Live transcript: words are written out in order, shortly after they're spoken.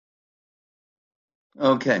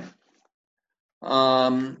Okay.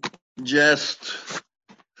 Just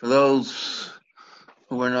for those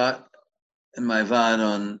who were not in my VOD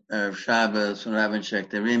on Erev Shabbos and haven't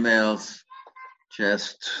checked their emails,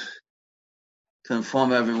 just to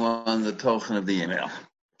inform everyone the token of the email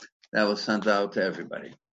that was sent out to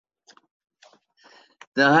everybody.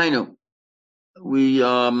 Dahainu, we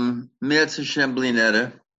Me'etz Hashem Bli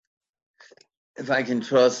Neder. If I can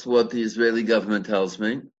trust what the Israeli government tells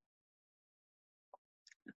me,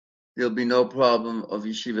 there'll be no problem of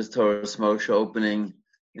Yeshivas Torah Moshe opening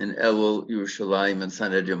in Elul, Yerushalayim, and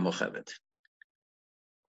Sanhedrin Mochevet.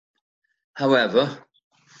 However,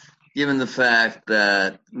 given the fact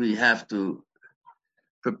that we have to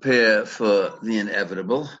prepare for the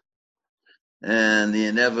inevitable, and the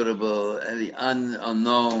inevitable and the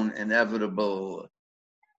unknown inevitable,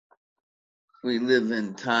 we live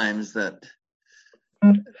in times that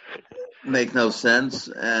make no sense,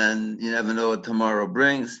 and you never know what tomorrow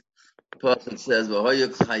brings. The Prophet says,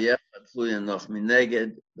 "V'hoyuk chayef atluyin noch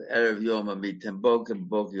mineged erev yom amitim boker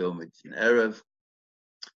boker yom mitin erev."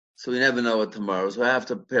 So we never know what tomorrow is. So we have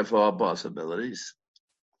to prepare for all possibilities.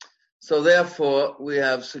 So therefore, we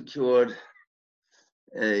have secured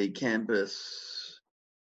a campus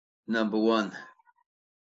number 1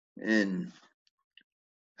 in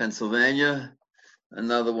Pennsylvania.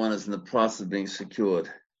 Another one is in the process of being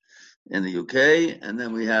secured in the UK, and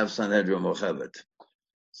then we have Sanhedrin Mochevet.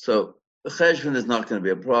 So the Cheshvan is not going to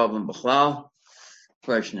be a problem. B'chlal.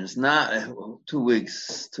 Question is not 2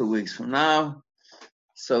 weeks from now.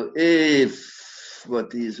 So if what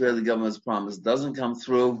the Israeli government's promised doesn't come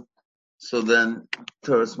through, so then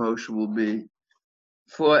Torah Moshe will be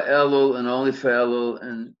for Elul and only for Elul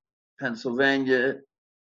in Pennsylvania,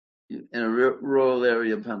 in a rural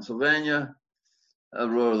area of Pennsylvania, a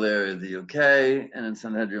rural area of the UK, and in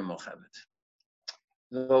Sanhedrin Mochevet.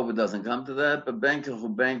 I hope it doesn't come to that, but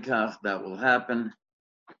Benkach, that will happen.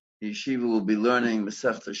 Yeshiva will be learning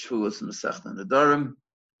Masechta Shavuos and Masechta Nedarim,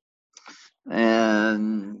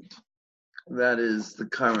 and that is the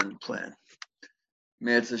current plan.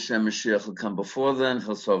 Me'etz Hashem Mashiach will come before then.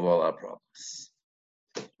 He'll solve all our problems.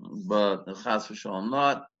 But Chas v'Shalom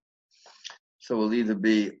not. So we'll either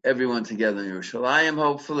be everyone together in Yerushalayim,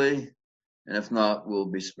 hopefully, and if not, we'll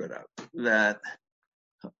be spread out. That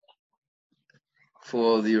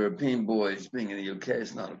for the European boys being in the UK,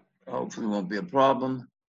 it's not. Hopefully, won't be a problem.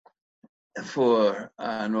 For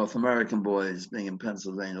North American boys being in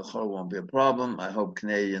Pennsylvania, it won't be a problem. I hope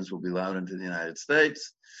Canadians will be allowed into the United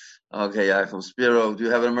States. Okay, Yaakov Spiro, do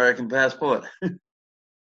you have an American passport?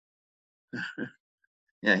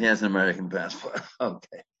 Yeah, he has an American passport.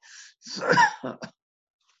 Okay. So,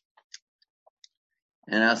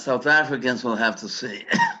 and our South Africans will have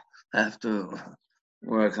to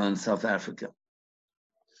work on South Africa.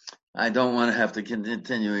 I don't want to have to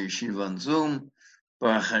continue yeshiva on Zoom.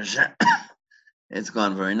 Baruch Hashem, it's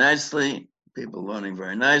gone very nicely. People learning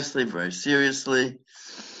very nicely, very seriously.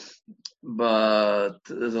 But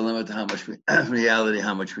there's a limit to how much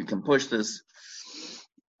how much we can push this.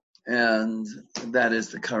 And that is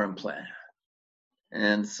the current plan.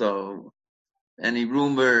 And so any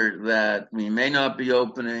rumor that we may not be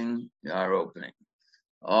opening, we are opening.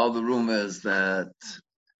 All the rumors that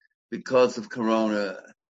because of Corona,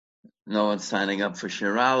 no one's signing up for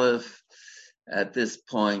Shir Aleph. At this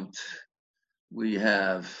point, we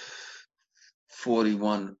have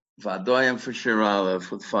 41 Vadoyim for Shir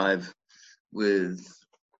Aleph with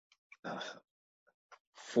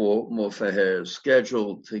 4 Mofahers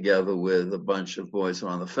scheduled together with a bunch of boys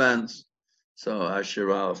on the fence. So our Shir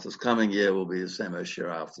Aleph this coming year will be the same as Shir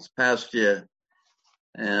Aleph this past year.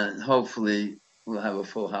 And hopefully we'll have a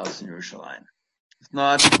full house in Yerushalayim. If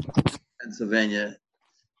not, Pennsylvania,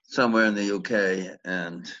 somewhere in the UK,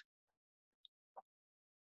 and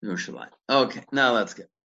Yerushalayim. Okay, now let's get.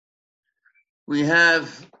 We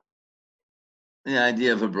have the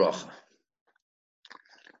idea of a bracha.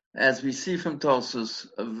 As we see from Tosfos,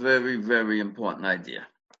 a very, very important idea.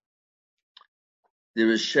 There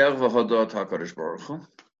is Sher v'Hodot HaKadosh Baruch Hu,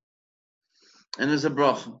 and there's a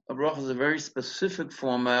bracha. A bracha is a very specific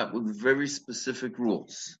format with very specific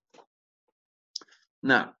rules.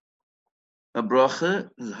 Now, a bracha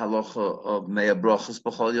is halacha of Meya brachas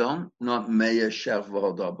b'chol yom, not Meya Sher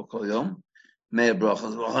v'Hodot b'chol yom. Meya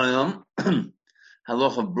brachas b'chol yom.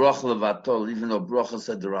 Halacha bracha levatol, even though bracha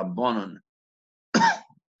said the Rabbanon,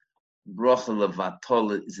 bracha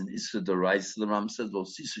levatol is an Isra D'Oraisa. The Ram says,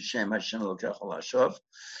 "V'osisu Shem Hashem Elokecha L'Hashav."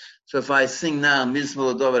 So if I sing now,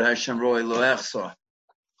 Mizmor L'Dover Hashem Roi Lo Echsa,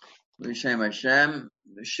 L'Shem Hashem,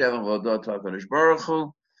 L'Shem V'Hodot HaKadosh Baruch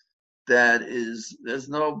Hu, that is, there's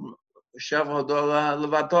no Shem V'Hodot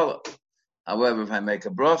Levatol. However, if I make a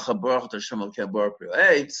bracha, baruch Hashem al kebor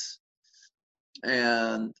eitz,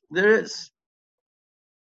 and there is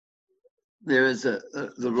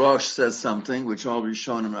the Rosh says something which all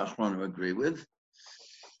Rishonim and Achronim agree with,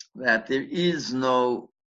 that there is no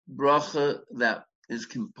bracha that is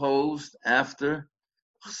composed after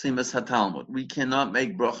Chasimas HaTalmud. We cannot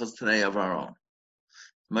make brachas today of our own,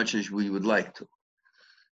 much as we would like to.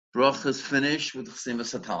 Brachas finish with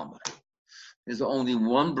Chasimas HaTalmud. There's only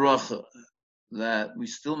one bracha that we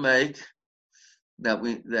still make,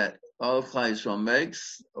 that all of Klal Yisrael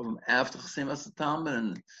makes after Chasimas HaTalmud,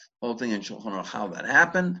 and the whole thing in Shulchan Aruch how that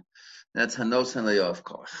happened. That's Hanos and Le'ov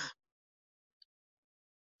Koch.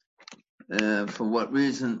 For what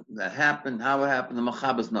reason that happened, how it happened, the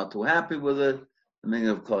Mechaber is not too happy with it. The meaning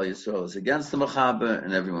of Klal Yisrael is against the Mechaber,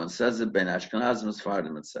 and everyone says it, Ben Ashkenazim,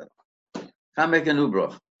 Sfardim, etc. Can't make a new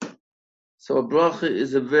bracha. So a bracha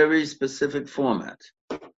is a very specific format.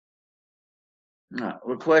 Now,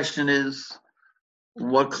 the question is,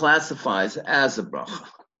 what classifies as a bracha?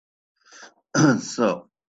 So,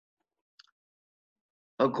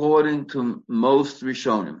 according to most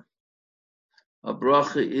Rishonim, a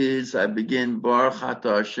bracha is, I begin, Baruch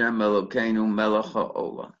Atah Hashem Elokeinu Melech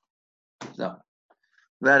HaOlam. So,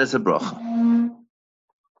 that is a bracha.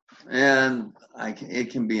 And it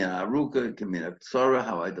can be an aruka, it can be a tzara,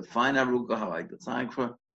 how I define aruka, how I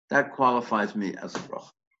decipher. That qualifies me as a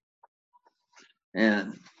bracha.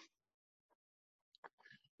 And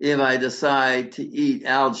if I decide to eat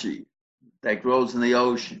algae that grows in the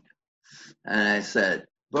ocean, and I said,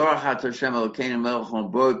 Baruch Atah Hashem Elokeinu Melech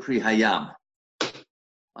HaOlam Bor Pri Hayam,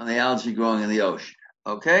 on the algae growing in the ocean.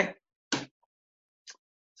 Okay?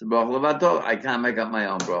 It's a bracha levato. I can't make up my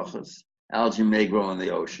own brachas. Algae may grow in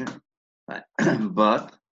the ocean. Right?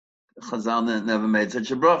 But Chazal never made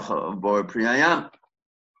such a bracha of Bor Pri Hayam.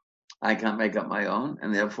 I can't make up my own,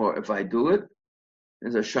 and therefore, if I do it,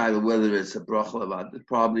 there's a shaila whether it's a bracha levato. It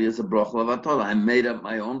probably is a bracha levato. I made up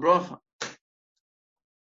my own bracha.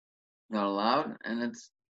 Not allowed,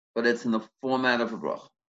 but it's in the format of a bracha.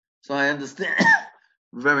 So I understand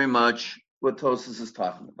very much what Tosfos is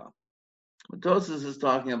talking about. What Tosfos is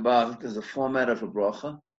talking about is a format of a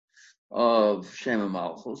bracha of Shem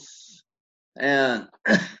Malchus, and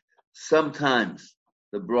sometimes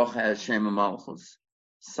the bracha has Shem Malchus.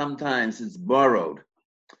 Sometimes it's borrowed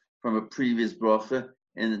from a previous bracha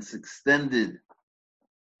and it's extended.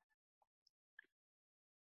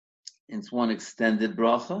 It's one extended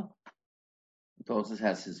bracha. Tosfos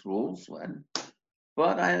has his rules when.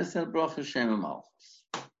 But I understand bracha Shem Malchus.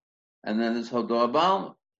 And then there's Hodor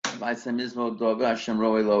Baal. I say Mizmo Hodor Hashem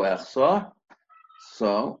Roi Lo Echsor.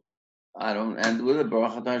 So I don't end with a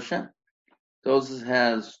Baruch Atah Hashem. Tosfos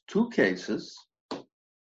has two cases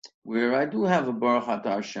where I do have a Baruch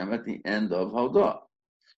Atah Hashem at the end of Hodor.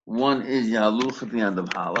 One is Yaluch at the end of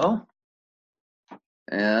Hallel,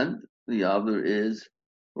 and the other is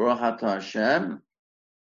Baruch Atah Hashem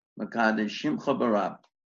Makadesh Shimcha Barab.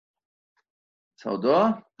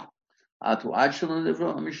 Hodor. Atu Achel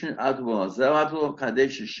Livro Amishin Atu Zel Atu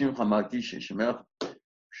Kadesh Shimcha Malkish Shemelch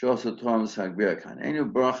Shos Torah Sagber Kan. Enu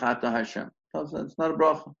Baruch Atah Hashem. It's not a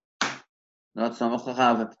bracha, not Samach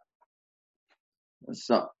Chavet.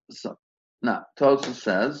 So now Tosfos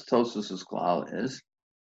says, Tosfos' klal is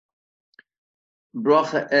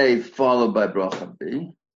bracha A followed by bracha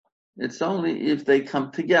B. It's only if they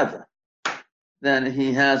come together. Then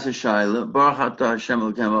he has a shaila Baruch Atah Hashem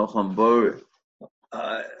Elokeinu Melech HaOlam Bor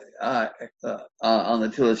on the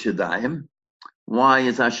Tilas Yadayim. Why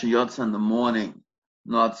is Asher Yotza in the morning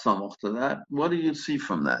not samach to that? What do you see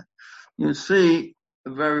from that? You see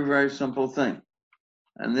a very, very simple thing.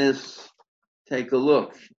 And this, take a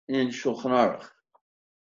look in Shulchan Aruch.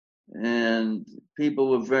 And people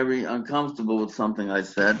were very uncomfortable with something I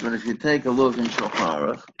said, but if you take a look in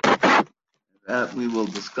Shulchan Aruch, that we will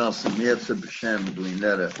discuss in Yetzer B'Shem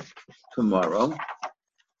B'Lineta tomorrow.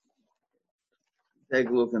 Take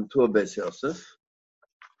a look in Tur Beis Yosef.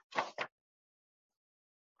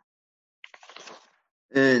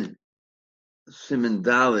 And Siman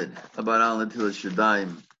Daled about Al Natilas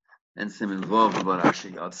Yadayim and Siman Vov about Asher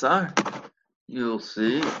Yatzar, you'll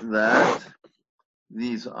see that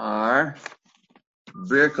these are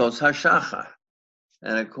Birkos HaShachar.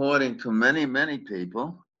 And according to many, many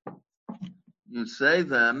people, you say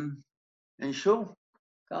them in Shul.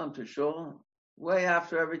 Come to Shul way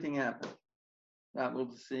after everything happened. That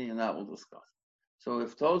we'll see and that we'll discuss. So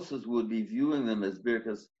if Tosfos would be viewing them as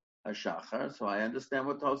Birkas HaShachar, so I understand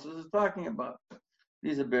what Tosfos is talking about.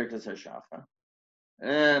 These are Birkas HaShachar.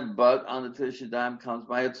 But on the Tilas Yadayim comes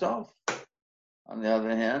by itself. On the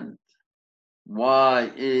other hand,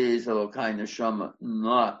 why is Elokai Neshama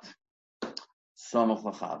not Samach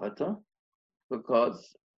Lachavata,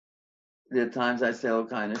 because there are times I say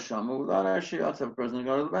Elokai Neshama without actually have a person to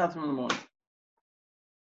go to the bathroom in the morning.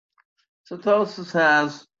 So Tosfos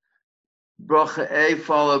has Bracha A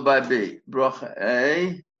followed by B. Bracha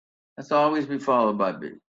A has to always be followed by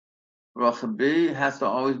B. Bracha B has to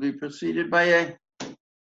always be preceded by A.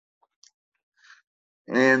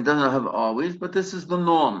 And doesn't have always, but this is the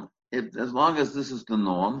norm. As long as this is the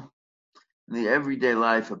norm in the everyday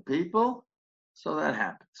life of people, so that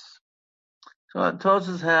happens. So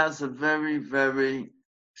Tosfos has a very, very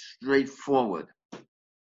straightforward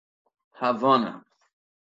Havana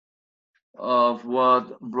of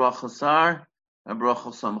what brachas are and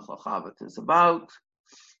brachas samach lachavet is about,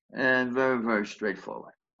 and very, very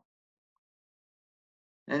straightforward.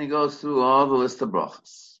 And he goes through all the list of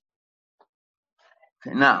brachas.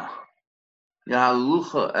 Okay, now, the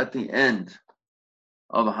halucha at the end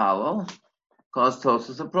of Hallel caused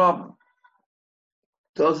Tosfos a problem.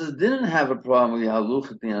 Tosfos didn't have a problem with the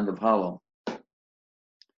halucha at the end of Hallel.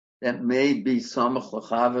 That may be samach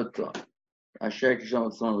lachavet, asher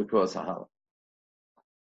kisham tzon across Hallel.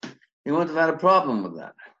 He wouldn't have had a problem with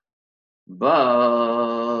that.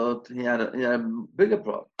 But he had a bigger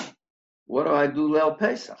problem. What do I do Leil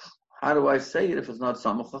Pesach? How do I say it if it's not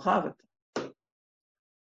Samach Lachavet?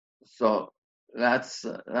 So that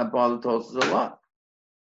bothered Tosfos a lot.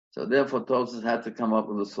 So therefore Tosfos had to come up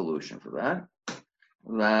with a solution for that.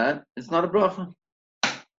 That it's not a bracha.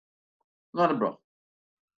 Not a bracha.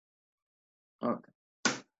 Okay.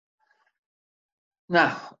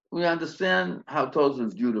 Now, we understand how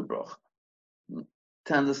Tosfos viewed a bracha.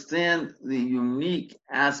 To understand the unique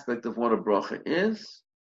aspect of what a bracha is,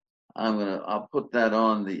 I'll put that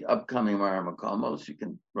on the upcoming Mareh Makomos. You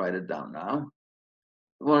can write it down now.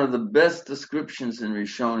 One of the best descriptions in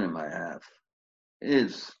Rishonim I have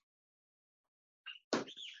is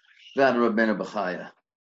that of Rabbeinu Bechaya,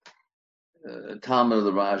 Talmud of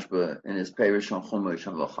the Rashba, in his Perish on Chumash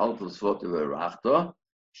and Lochaltos Voti Verachto,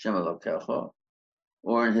 Shem Elokecho,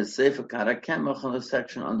 or in his Sefer Karakemach on the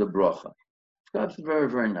section on the Bracha. It's very,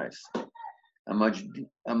 very nice. A much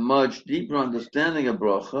deeper understanding of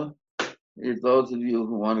Bracha is those of you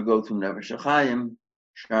who want to go through Nefesh HaChaim.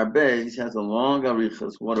 Sharbez has a long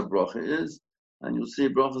arichas what a bracha is, and you'll see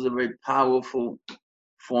bracha is a very powerful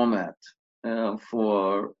format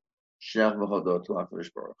for Shech v'Hodot to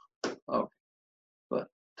HaKadosh Baruch Hu. Okay, but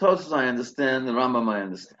Tosfos I understand, the Rambam I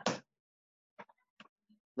understand.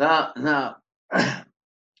 Now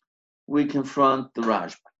we confront the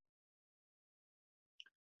Rashba.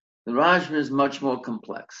 The Rashba is much more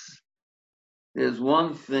complex. There's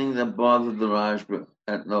one thing that bothered the Rashba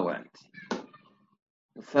at no end.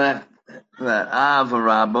 The fact that Av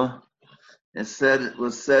Rabbah was said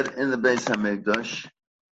in the Beis Hamikdash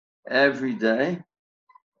every day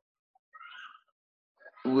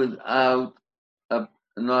without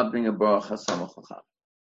not being a Baruch HaSamach Lachavet.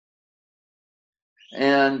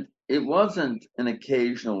 And it wasn't an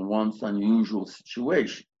occasional, once unusual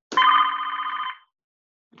situation.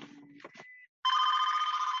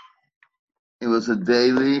 It was a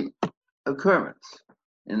daily occurrence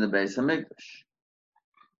in the Beis Hamikdash.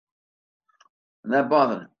 And that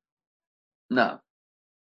bothered him. Now,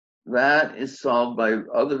 that is solved by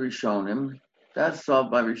other Rishonim. That's solved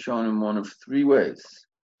by Rishonim one of three ways.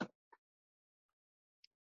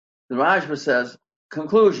 The Rashba says,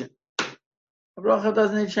 conclusion. A bracha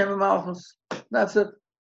doesn't need Shem Malchus. That's it.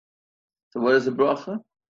 So what is a bracha?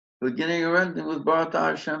 Beginning or ending with Baruch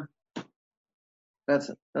Hashem. That's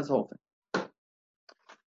it. That's the whole thing.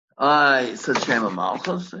 I said Shem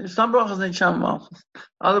Malchus. Some brachas need Shem Malchus.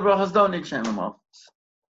 Other brachas don't need Shem Malchus.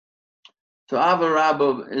 So Av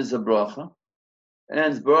Rabbah is a bracha, and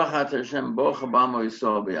it's Baruch Hashem Baruch Bamo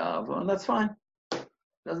Yisrael B'Ava, and that's fine.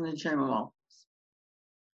 Doesn't need Shem Malchus.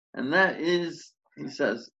 And that is, he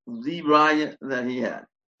says, the raya that he had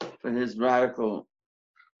for his very,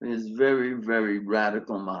 very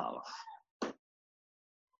radical mahalach.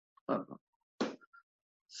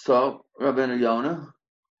 So Rabbeinu Yonah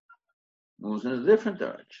moves in a different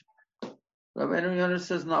direction. Rabbeinu Yonah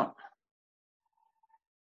says no.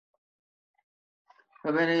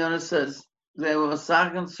 Rabbeinu Yonah says they were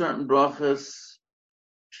masakin certain brachas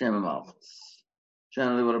Shem Malchus.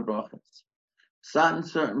 Generally, what a bracha is.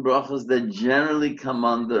 Certain brachas that generally come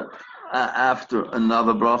under after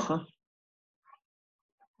another bracha,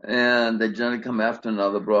 and they generally come after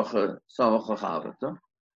another bracha Samach Lachavet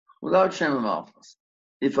without Shem Malchus.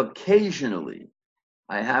 If occasionally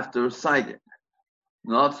I have to recite it,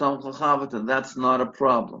 not Samach Lachavet, that's not a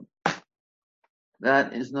problem.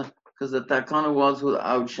 That is not, because the takana was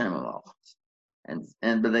without Shem Malchus.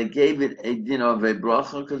 but they gave it a din of a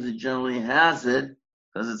bracha because it generally has it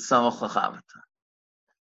because it's samach l'chavta.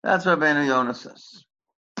 That's what Rabbeinu Yonah says.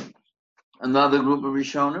 Another group of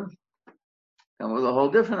Rishonim come with a whole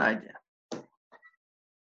different idea.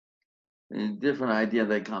 The different idea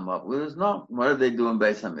they come up with is no. What did they do in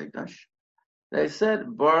Beis Hamikdash? They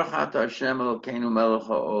said, Baruch atah Hashem Elokeinu melech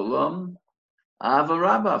ha'olam, Ava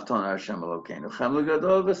Rabba Avton Hashem Elokeinu, Chem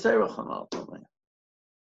l'gadol v'serach hamal tolein.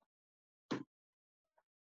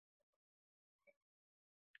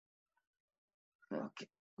 Okay.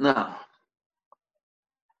 Now,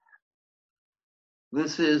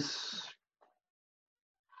 these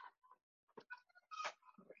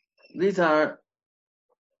are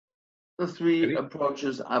the three Rebbe?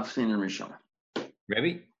 approaches I've seen in Rishon.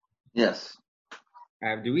 Rebbe? Yes.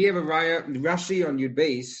 Do we have a raya Rashi on Yud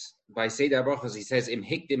Beis by Seder Brachos? He says im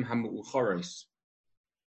hikdim hamuchoros.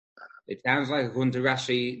 It sounds like according to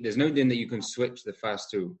Rashi, there's no din that you can switch the first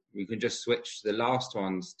two. You can just switch the last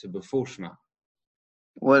ones to before Shema.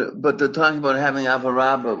 But they're talking about having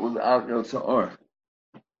Avarabba without Yotza Or.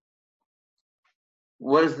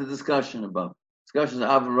 What is the discussion about? Discussion is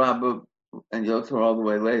Avarabba and Yotza Or all the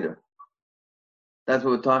way later. That's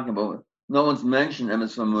what we're talking about. No one's mentioned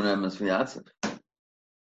Emes V'Amunah, Emes V'Yatzav.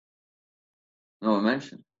 No one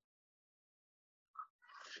mentioned.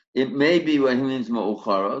 It may be what he means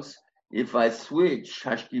Ma'ucharos if I switch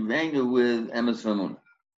Hashkivenu with Emes V'Amunah.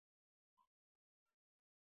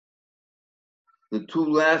 The two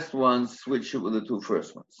last ones switch it with the two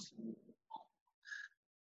first ones.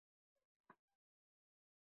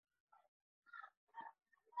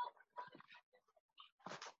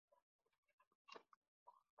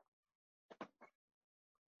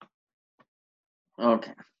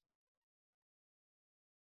 Okay.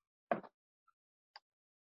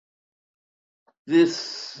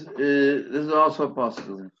 This is also a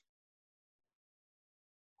possibility.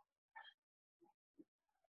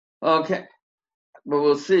 Okay. But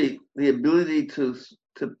we'll see. The ability to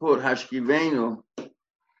put Hashkivenu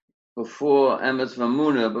before Emes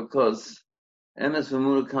V'Amunah, because Emes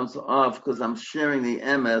V'Amunah comes off because I'm sharing the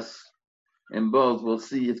Emes in both. We'll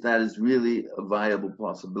see if that is really a viable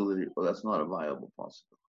possibility or that's not a viable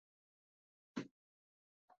possibility.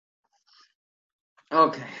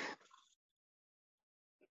 Okay.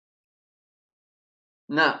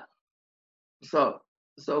 Now, so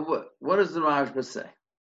what does the Rashba say?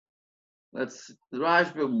 The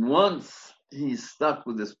Rashba, once he's stuck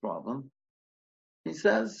with this problem, he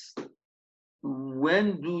says,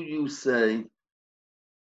 when do you say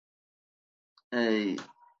the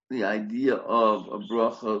idea of a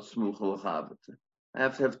bracha smucha l'chavta? I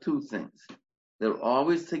have to have two things. They're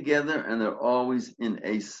always together and they're always in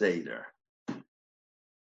a seder.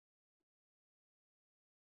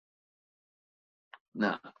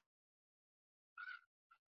 Now,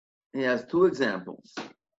 he has two examples,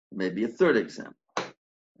 maybe a third example,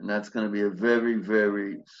 and that's going to be a very,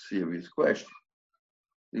 very serious question.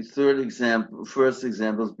 The first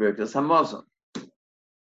example is Birkas Hamazon.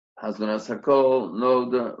 Hazon HaSakol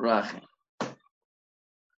Noda Rachim.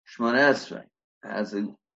 Shmon Esrei has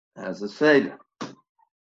a seder.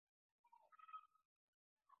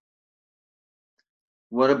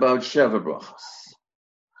 What about Sheva Brachas?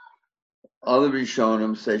 Other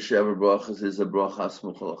Rishonim say Sheva Brachas is a bracha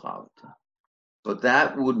smucha l'chavta. But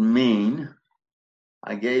that would mean,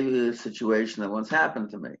 I gave you a situation that once happened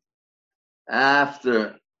to me.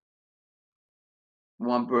 After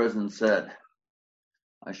one person said,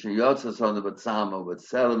 Asher Yotzas on the Batzama, but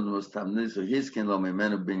Selim was Tamnisu, Hiskin lo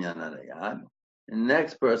mimenu binyan arayad. The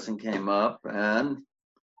next person came up and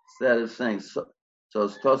instead of saying, so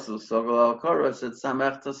it's Tosu Sogol al-Korah, said,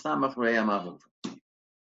 Samech to Samech Reyam Ahuv.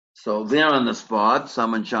 So there on the spot,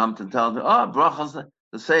 someone jumped and told me, brachas,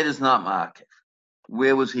 the Seder is not ma'akev.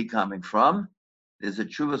 Where was he coming from? There's a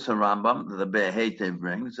Chuvas HaRambam that the Be'ehete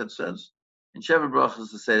brings that says, in Sheva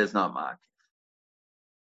Brachas, the Seder is not ma'akev.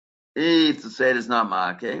 If the Seder is not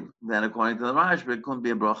ma'akev, then according to the Rashba, it couldn't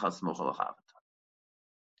be a bracha smucha l'chavta.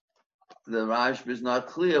 The Rashba is not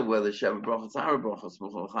clear whether Sheva Brachas are a bracha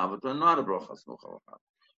smucha l'chavta or not a bracha smucha l'chavta.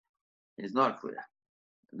 It's not clear.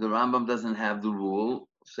 The Rambam doesn't have the rule,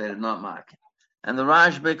 Seder not ma'akev. And the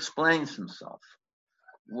Rashba explains himself.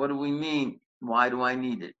 What do we mean? Why do I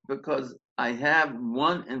need it? Because I have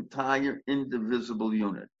one entire indivisible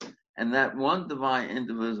unit. And that one divine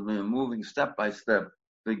indivisible unit, moving step by step,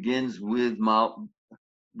 begins with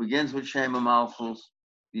Shema Malchus.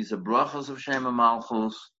 These are brachos of Shema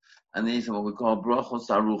Malchus, and these are what we call brachos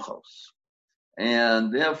aruchos.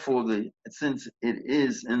 And therefore, since it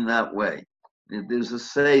is in that way, there's a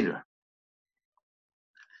seder.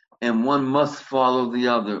 and one must follow the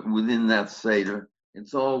other within that Seder.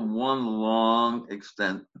 It's all one long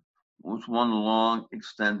extended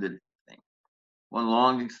thing, one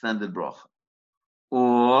long extended bracha.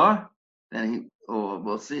 Or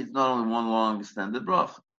we'll see, it's not only one long extended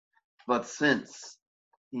bracha, but since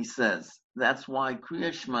he says that's why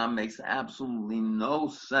Kriya Shema makes absolutely no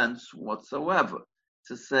sense whatsoever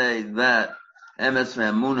to say that Emes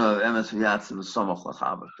ve'Emunah, Emes v'Yatziv v'Samach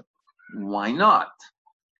l'Chavata. Why not?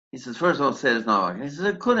 He says, first of all, say it's not like. He says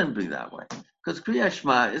it couldn't be that way because Kriya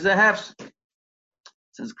Shema is a hefsek.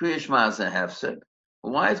 Since Kriya Shema is a hefsek,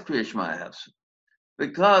 well, why is Kriya Shema a hefsek?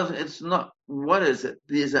 Because it's not. What is it?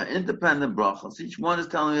 These are independent brachas. Each one is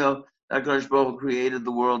telling you that HaKadosh Baruch Hu created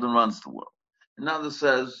the world and runs the world. Another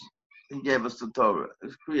says he gave us the Torah.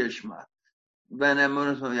 It's Kriya Shema. Ben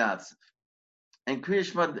Emunah v'Yatziv. And Kriya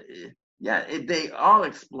Shema, they all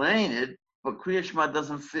explain it, but Kriya Shema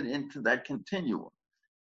doesn't fit into that continuum.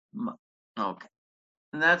 Okay.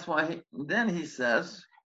 And that's why then he says,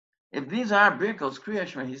 if these are birkos, Kriya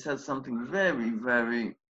Shema, he says something very,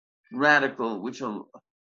 very radical, which a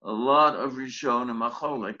lot of Rishonim are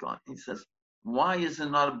cholek on. He says, why is it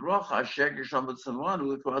not a bracha? Sheker Shabbat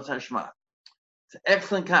Savanu across Hashma. It's an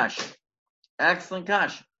excellent kasha. Excellent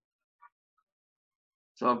kasha.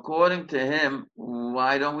 So according to him,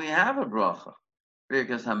 why don't we have a bracha?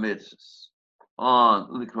 Birkas HaMitzvahs on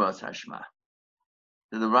Likras Hashma.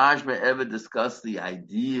 Did the Rashba ever discuss the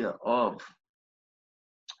idea of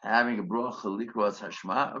having a bracha Likras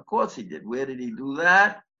Hashma? Of course he did. Where did he do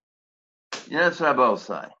that? Yes,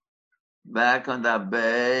 Rabbosai. Back on that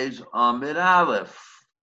beige Amid Aleph.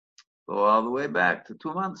 Go all the way back to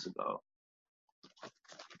 2 months ago.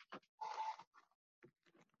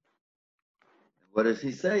 What does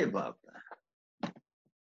he say about that?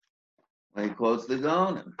 When he quotes the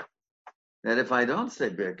Gaonim, that if I don't say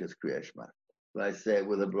Birkas Kriya Shema, if I say it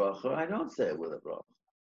with a bracha, I don't say it with a bracha.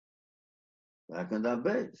 Back on that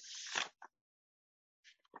base.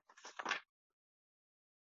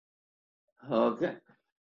 Okay.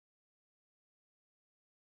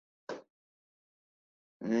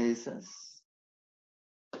 And he says,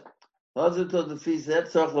 he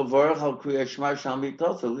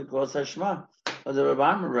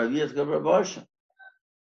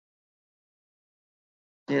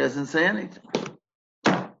doesn't say anything.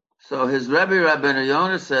 So his Rabbeinu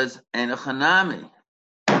Yonah says, "Ein a chanami."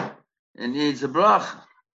 It needs a bracha.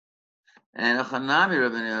 And a chanami,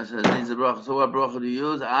 Rabbeinu Yonah says, it needs a bracha. So what bracha do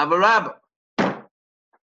you use? Abba Rabba.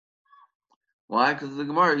 Why? Because the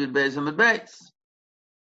Gemara you'd base him at base.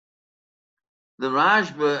 The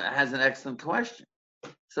Rashba has an excellent question.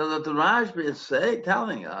 So that the Rashba is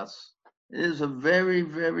telling us is a very,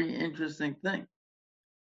 very interesting thing.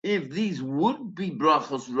 If these would be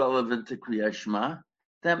brachos relevant to Kriya Shema,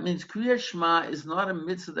 that means Kriya Shema is not a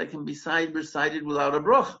mitzvah that can be recited without a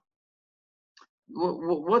bracha.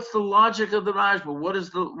 What's the logic of the Rashba? What is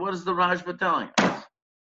the Rashba telling us?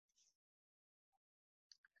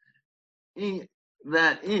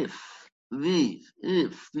 That if these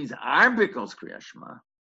are Birkos Kriya Shema,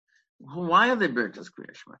 why are they Birkos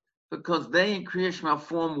Kriya Shema? Because they and Kriya Shema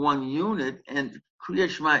form one unit, and Kriya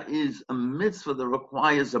Shema is a mitzvah that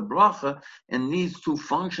requires a bracha and needs to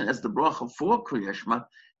function as the bracha for Kriya Shema.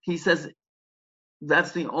 He says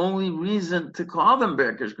that's the only reason to call them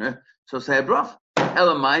Birkos Kriya. So say a bracha.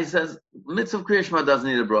 Elamai says mitzvah Kriya Shema doesn't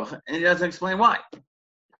need a bracha, and he doesn't explain why.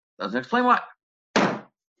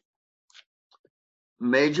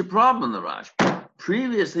 Major problem in the Rash.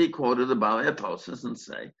 Previously, he quoted the Balei Atosis and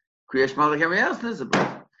say Kriya Shema like every else needs a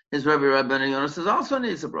bracha. His Rabbeinu Yonah says also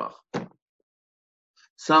needs a bracha.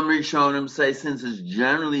 Some Rishonim say since it's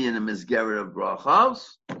generally in a misgeret of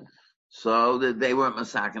brachos, so that they weren't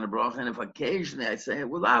masakin a bracha, and if occasionally I say it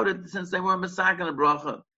without it, since they weren't masakin a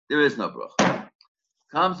bracha, there is no bracha.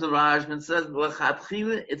 Comes the Rashba and says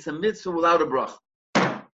l'chatchila, it's a mitzvah without a bracha.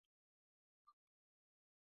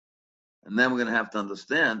 And then we're going to have to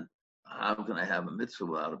understand how can I have a mitzvah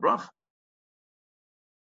without a bracha.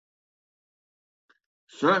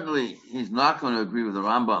 Certainly, he's not going to agree with the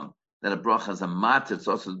Rambam that a bracha is a matzah. It's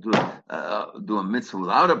also do a mitzvah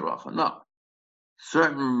without a bracha. No.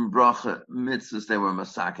 Certain bracha mitzvahs, they were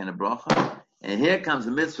masak in a bracha. And here comes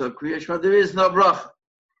the mitzvah of Kriya Shema. There is no bracha.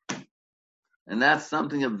 And that's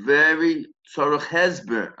something a very tzorach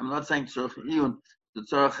hesber. I'm not saying tzorach iyun, the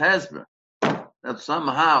tzorach hesber. That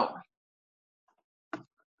somehow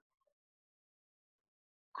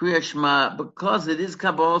Kriya Shema, because it is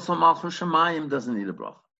Kabbalah, so Malchus Shemayim doesn't need a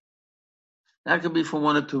bracha. That could be for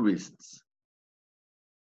one or two reasons.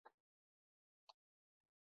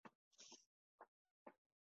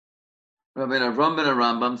 Rabbi Avram ben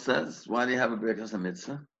Rambam says, why do you have a Birkas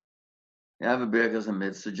HaMitzvah? You have a birkas and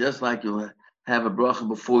mitzvah, just like you have a bracha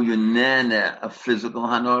before you nana a physical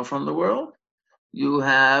hanor from the world. You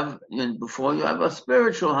have before you have a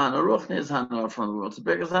spiritual hanor, ruchnis hanor from the world. It's a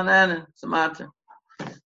birkas hanan. It's a matter.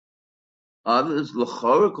 Others,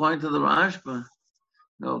 l'chor, according to the Rashba,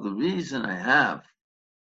 no, the reason I have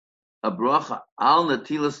a bracha al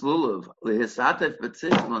natilas lulav lehisatef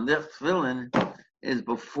b'tzitz l'nech tefillin is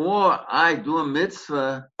before I do a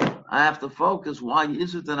mitzvah, I have to focus. Why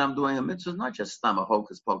is it that I'm doing a mitzvah? It's not just stomach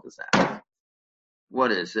hocus pocus act.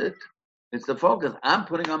 What is it? It's the focus. I'm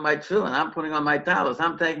putting on my tefillin. I'm putting on my talis.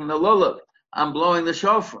 I'm taking the lulav. I'm blowing the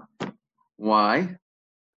shofar. Why?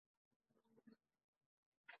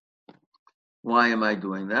 Why am I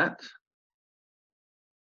doing that?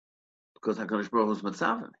 Because HaKadosh Baruch Hu is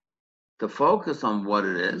mitzvah. To focus on what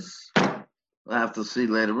it is, we'll have to see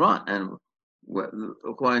later on. And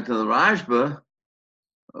according to the Rashba,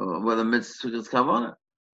 whether mitzvah is kavanah.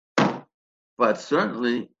 But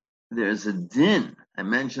certainly there's a din. I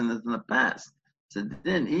mentioned this in the past. It's a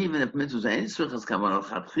din. Even if mitzvah is kavanah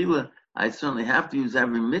chatchila, I certainly have to use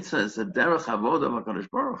every mitzvah as a derech avodah of HaKadosh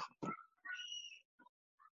Baruch Hu.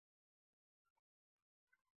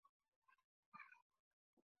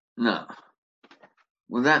 Now,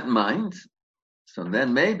 with that in mind, so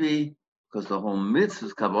then maybe because the whole mitzvah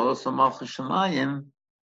is kabbalah samalcha shemayim,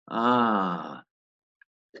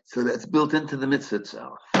 so that's built into the mitzvah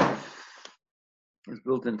itself. It's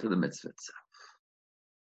built into the mitzvah itself.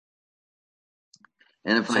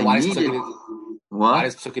 And if I need it, what? Why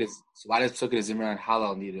does Psukkah Zimra and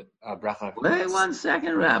Hallel need a bracha? Wait 1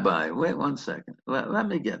 second, Rabbi. Wait 1 second. Let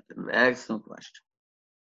me get them. Excellent question.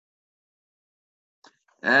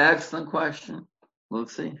 Excellent question. We'll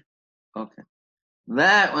see. Okay.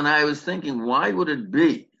 That, when I was thinking, why would it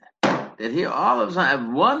be that here all of us have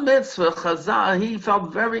one mitzvah, Chazal, he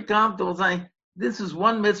felt very comfortable saying, this is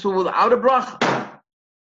one mitzvah without a bracha.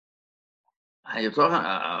 How you talking?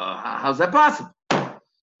 How's that possible?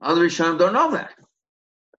 Other Rishonim don't know that.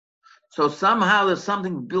 So somehow there's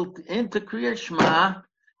something built into Kriyat Shema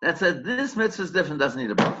that says this mitzvah is different, doesn't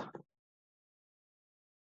need a bracha.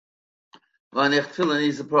 Vanich Tefillin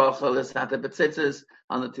needs a bracha, L'sata B'tzitzis,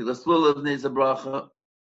 on the Tilas Lulav needs a bracha,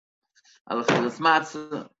 Alachilas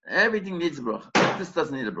Matzah, everything needs a bracha. This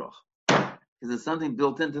doesn't need a bracha. Because there's something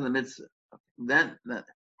built into the mitzvah. And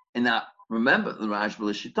now, remember, the Rashba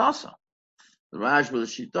L'shitaso. The Rashba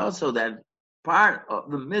L'shitaso, that part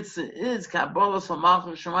of the mitzvah is Kabbalah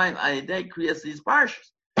Samalchus Shemayim, Ayidei Kriyas these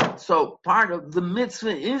parshas. So part of the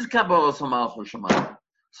mitzvah is Kabbalah Samalchus Shemayim.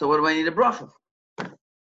 So what do I need a bracha for?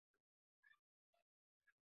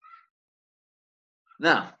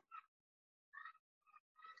 Now,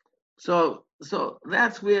 so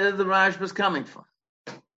that's where the Rashba is coming from.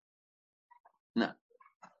 Now,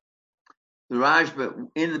 the Rashba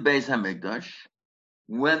in the Beis Hamikdash,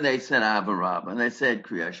 when they said Avarab and they said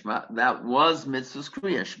Kriyat Shema, that was mitzvah's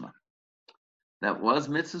Kriyat Shema. That was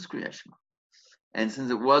mitzvah's Kriyat Shema. And since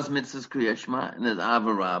it was mitzvah's Kriyat Shema and there's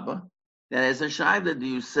Avarab, then it's a shayla. Do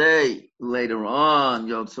you say later on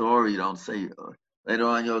Yotzor? You don't say. Later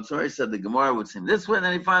on, Yotzor said the Gemara would seem this way, and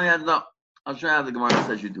then he finally had no. I'll show you how the Gemara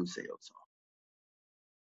says you do say Yotzor.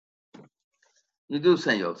 You do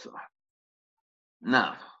say Yotzor.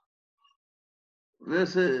 Now,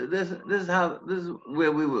 this is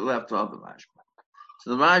where we were left off the Rashba.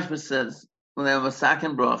 So the Rashba says when they have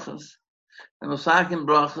Masakin brachas, and Masakin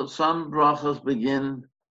brachas, some brachas begin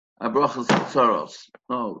brachas tzoros.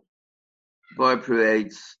 No, boy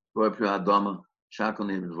creates, boy pre-adama, shakol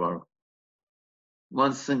nivdvaro.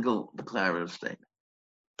 One single declarative statement.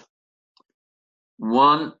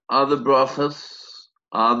 One other brachas,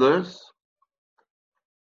 others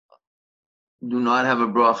do not have a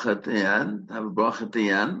bracha at the end, have a bracha at the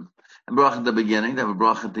end, and bracha at the beginning, they have a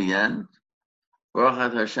bracha at the end.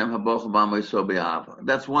 Brachat Hashem habocha b'amoy so be'ava.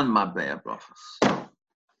 That's one matbeya brachas.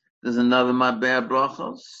 There's another matbeya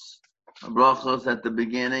brachas at the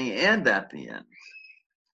beginning and at the end.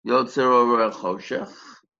 Yotzer over choshech,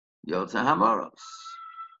 Yotzer hamoros.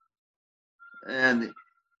 And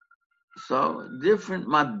so different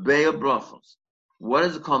matbeya brachos. What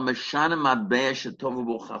is it called? Meshana matbeya shetovu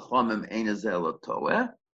bo chachomim ein ezel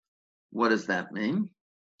toeh. What does that mean?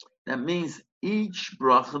 That means each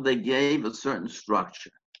bracha they gave a certain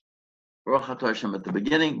structure. Baruch Hashem at the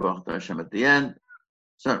beginning, Baruch Hashem at the end,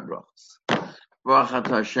 certain brachas. Baruch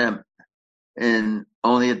Hashem in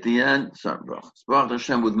only at the end, certain brachas. Baruch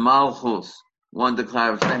Hashem with malchus, one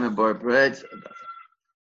declarative statement, Baruch Peretz.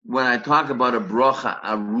 When I talk about a bracha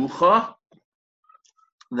arucha,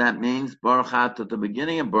 that means Baruch at the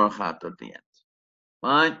beginning and Baruch at the end.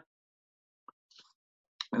 Fine?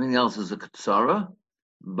 Everything else is a katsara.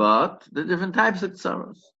 But the different types of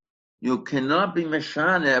tsaros. You cannot be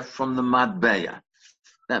Meshaneh from the Matbeya.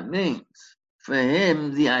 That means, for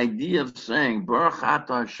him, the idea of saying, Baruch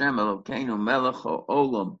Atah Hashem Elokeinu Melech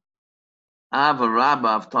Olam, Ava Rabba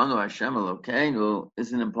Avtanu Hashem Elokeinu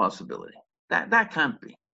is an impossibility. That can't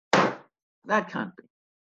be. That can't be.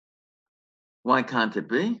 Why can't it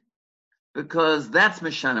be? Because that's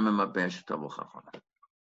Meshanim and Matbeya Shetavu Chacham.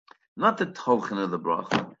 Not the token of the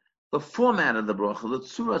bracha, the format of the bracha, the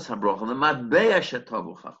tzuras habracha, the Matbeya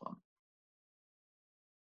Shetavu Chacham.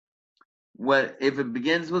 Well, if it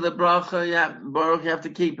begins with a bracha, baruch, you have to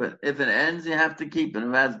keep it. If it ends, you have to keep it. If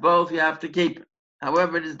it has both, you have to keep it.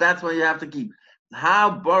 However it is, that's what you have to keep. How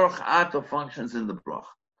baruch ato functions in the bracha.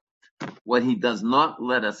 What he does not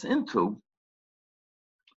let us into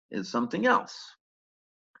is something else.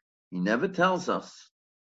 He never tells us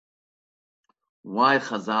why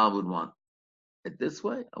Chazal would want it this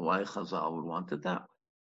way or why Chazal would want it that way.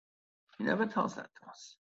 He never tells that to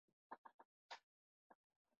us.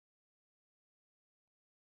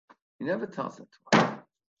 He never tells it to us.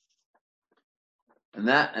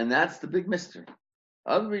 And that's the big mystery.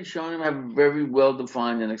 Other Rishonim have very well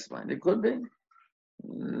defined and explained. It could be.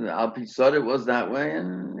 Al Pisod, it was that way,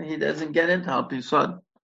 and he doesn't get into Al Pisod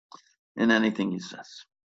in anything he says.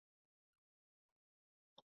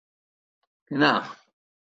 Now,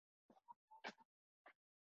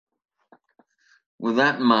 with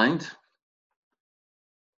that in mind,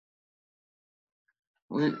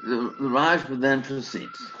 the Rajba then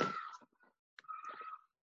proceeds.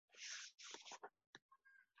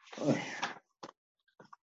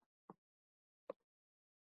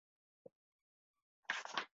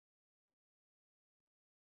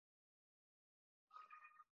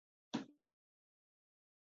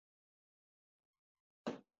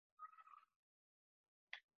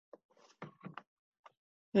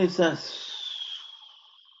 He says,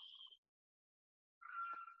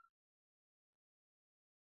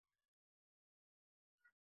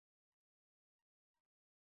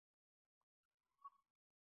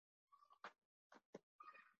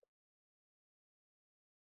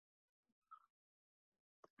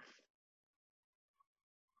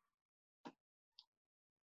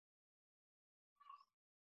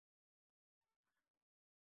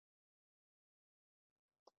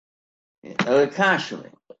 Kasha.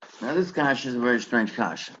 Now this kasha is a very strange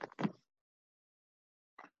kasha.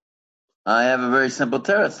 I have a very simple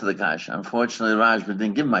teretz to the kasha. Unfortunately, Rajba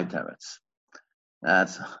didn't give my teretz.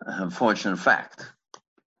 That's an unfortunate fact.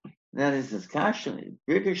 Then he says, kasha,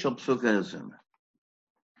 Birka shel psuka ezuma.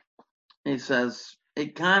 He says,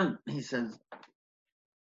 it can't, he says,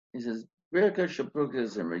 Birka shel psuka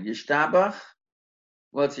ezuma. Yishtabach?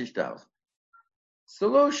 What's yishtabach?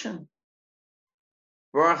 Solution.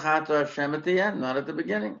 Baruch Atah Hashem at the end, not at the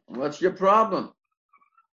beginning. What's your problem?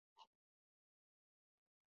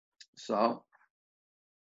 So,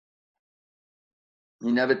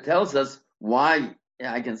 he never tells us why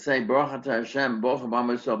I can say Baruch Atah Hashem, Baruch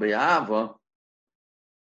Abba Yisrael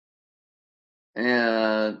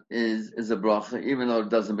B'Yahava is a bracha, even though it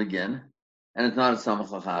doesn't begin, and it's not a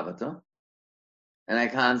Samach L'Chavata. And I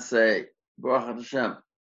can't say Baruch Atah Hashem,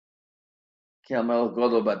 Kel Melech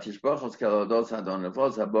Godol Bat Tishbachos, Kel Odos Hadon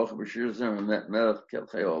Nefos, HaBoch B'Shir Zim, Melech Kel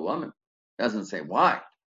Chayo Olamim. Doesn't say why.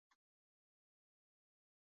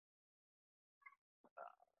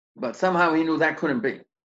 But somehow he knew that couldn't be. It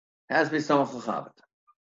has to be Samach L'Chavata.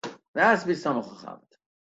 There has to be Samach L'Chavata.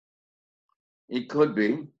 It could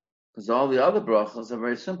be, because all the other brachas are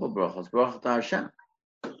very simple brachas, Baruch Atah Hashem.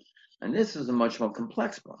 And this is a much more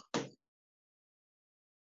complex bracha.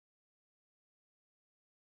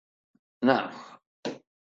 Now,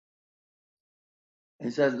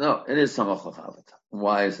 he says, no, it is Samach L'Chavata.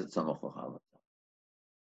 Why is it Samach L'Chavata?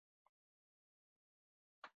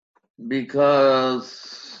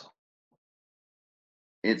 Because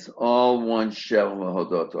it's all one Shev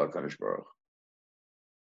Hodot to HaKadosh Baruch.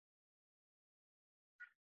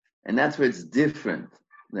 And that's where it's different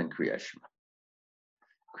than Kriyat Shema.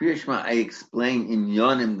 Kriyat Shema, I explain in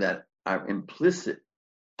Yonim that are implicit.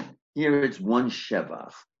 Here it's one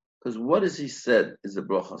Shevach. Because what has he said is a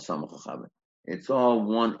Bracha Samach L'Chavata. It's all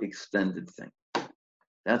one extended thing.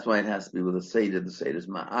 That's why it has to be with a Seder. The Seder is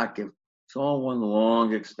Ma'akiv. It's all one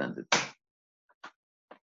long extended thing.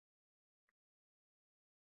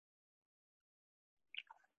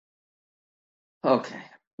 Okay,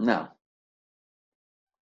 now,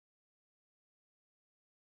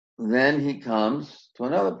 then he comes to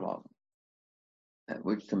another problem,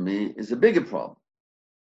 which to me is a bigger problem.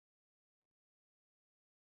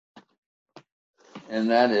 And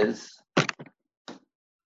that is,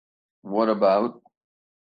 what about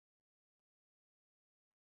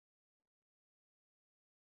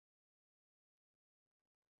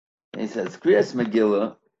He says, Kriyas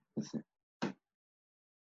Megillah.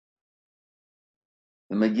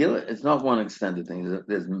 The Megillah, it's not one extended thing.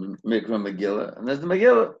 There's Mikra Megillah, and there's the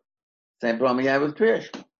Megillah. Same problem you have with Kriyash.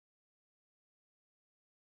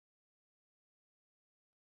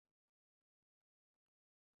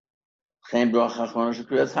 Same bracha achronos of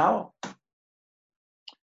Kriyas Halal.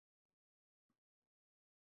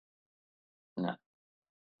 No.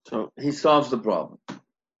 So he solves the problem.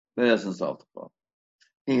 But he doesn't solve the problem.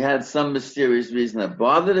 He had some mysterious reason that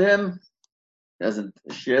bothered him. Doesn't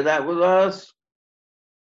share that with us.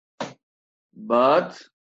 But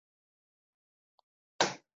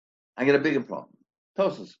I get a bigger problem.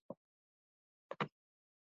 Tosas.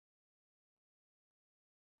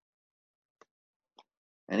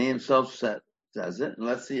 And he himself says it, and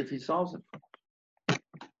let's see if he solves it.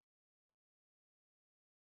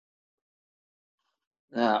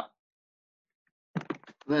 Now,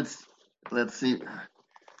 let's see.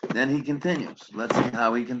 Then he continues. Let's see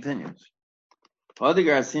how he continues.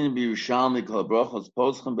 Odigar sin be Yerushalmi kol brachos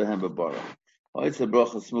poschem behem bebarach. Oitze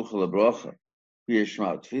bracha smucha lebrocha.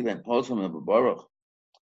 Yishma tefillah poschem bebarach.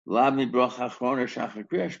 Lab mi bracha achrona shachar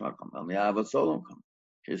kriyash makom. El mi ava solom kom.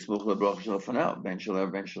 Smucha lebrocha shel fanel ben shel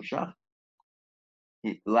ben shel shach.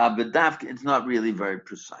 Lab bedavk. It's not really very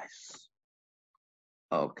precise.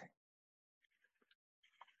 Okay.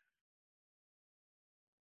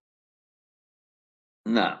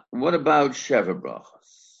 Now, what about Sheva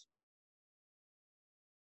brachos?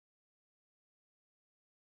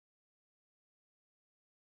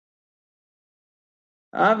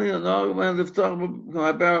 Avi no when liftach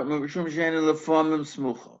about mishum shein lefamim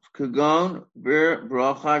smuchot. Kagon ber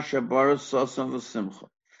bracha shabar sosam v'simcha.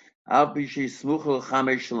 Al pi she smucha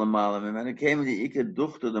l'chamesh shalamalim. And it came the ikad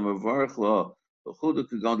duchta the mevarach lo v'chudu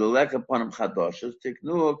kagon the lek upon him chadoshes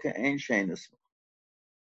tiknu ke'ein shein esmuch.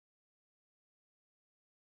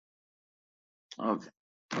 Okay.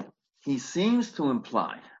 He seems to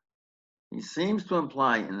imply in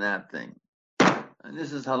that thing, and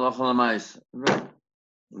this is halacha l'maisa, right?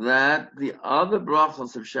 That the other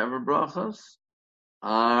brachos of Sheva brachos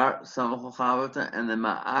are Samach Chavata and the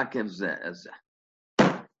Ma'akev Zeh.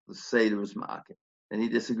 The Seder is Ma'akev. And he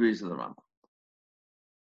disagrees with the Rambam.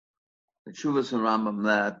 The Chuvas and Rambam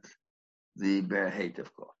that the Ber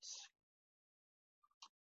Heitev quotes.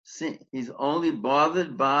 See, he's only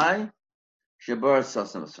bothered by Shabar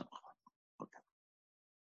Sasam Simcha. Okay.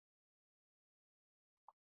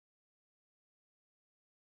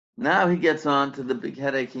 Now he gets on to the big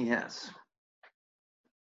headache he has.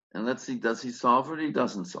 And let's see, does he solve it or he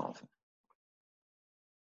doesn't solve it?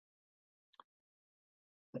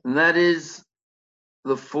 And that is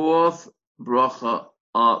the fourth bracha,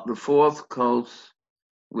 the fourth course,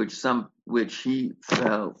 which he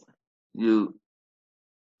felt you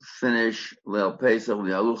finish Leil Pesach,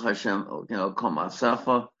 Li'aluch Hashem, Kol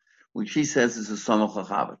Ma'asecha, which he says is a Samach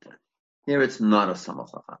Chavata. Here it's not a Samach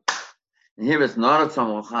Chavata. And here it's not a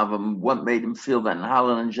Samach Chavata. What made him feel that in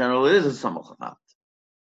Halal in general is a Samach Chavata.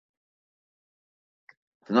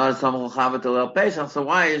 It's not a Samach Chavata Leil Pesach, so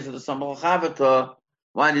why is it a Samach Chavata?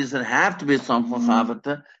 Why does it have to be a Samach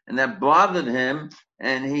Chavata? And that bothered him,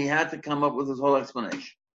 and he had to come up with his whole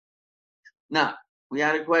explanation. Now, we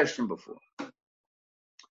had a question before.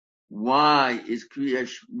 Why is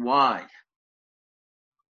Kriyash, why?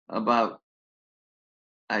 About,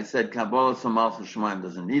 I said, Kabbalah Samal for Shemaim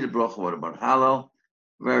doesn't need a bracha. What about Halal?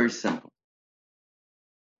 Very simple.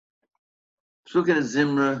 Psukim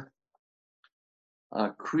Zimra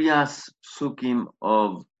are Kriyas Psukim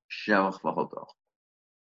of Shevach V'Chotoch.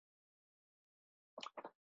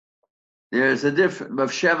 There's a difference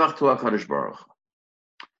of Shevach to HaKadosh Baruch Hu.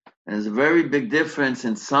 And there's a very big difference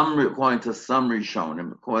in some, according to some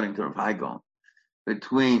Rishonim, according to Rav Hai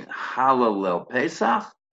between Halal Leil Pesach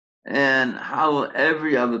and Halal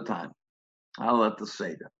every other time. Halal at the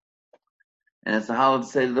Seder. And it's the Halal at the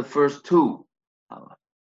Seder, the first two Halal.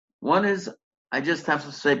 One is, I just have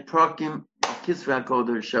to say, Prakim, Kisvei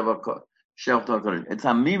HaKodesh, Shevach to HaKadosh. It's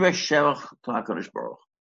Amira Shevach to HaKadosh Baruch.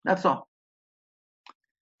 That's all.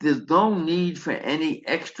 There's no need for any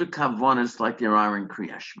extra kavonas like there are in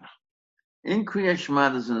Kriyas Shema. In Kriyas Shema,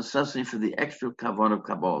 there's a necessity for the extra kavon of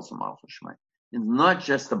Kabbalah Samal Shema. It's not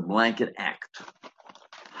just a blanket act.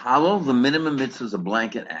 Halal, the minimum mitzvah, is a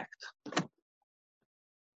blanket act.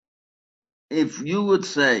 If you would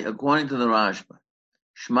say, according to the Rashba,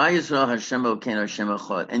 Shema Yisrael Hashem Elokeinu Hashem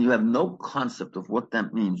Echad, and you have no concept of what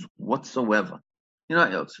that means whatsoever, you know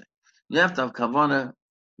what you'll say. You have to have kavana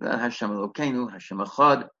that Hashem Elokeinu, Hashem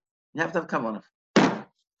Echad. You have to have kavanah.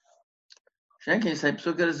 Shenki, you say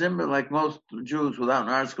Psukkah Zimra, like most Jews without an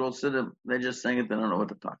art scroll siddur, they're just saying it, they don't know what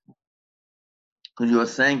they're talking about. Because you are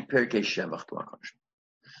saying Pirkei Shevach to HaKadosh.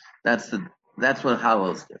 That's what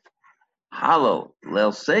Hallel is different. Hallel,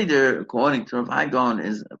 Leil Seder, according to Rav Hai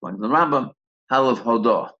is, according to the Rambam, Hallel of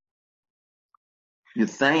Hodah. You're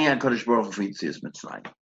thanking HaKadosh Baruch Hu for Yitzias Mitzrayim.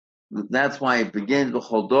 That's why it begins with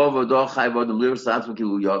Hodah Vodah Chayvodim Lirsatz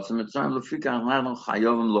V'Kilu Yotzim Mitzrayim L'Fikach Nanu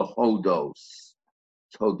Chayovim L'Hodos.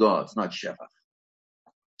 It's Hodah, it's not Shevach.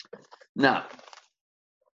 Now,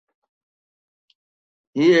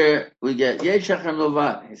 here we get Yeshachem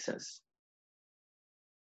Lovat, he says.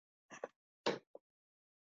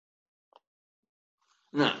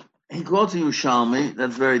 Now, he quotes a Yerushalmi,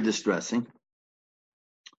 that's very distressing.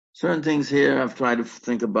 Certain things here I've tried to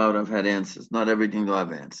think about, I've had answers. Not everything will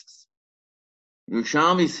have answers.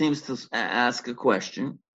 Yerushalmi seems to ask a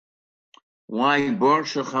question. Why Baruch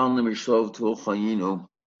Shechal Nimishov Tu'ul Chayinu?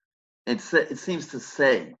 It seems to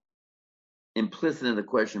say, implicit in the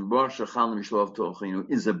question, Baruch Shechal Nimishov Tu'ul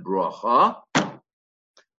Chayinu is a bracha,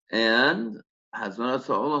 and Hazonat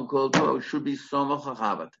Ha'olam Kol Tov should be Somach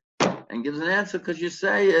HaChavat. And gives an answer because you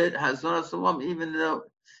say it Hazonat Ha'olam, even though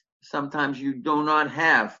sometimes you do not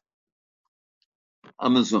have a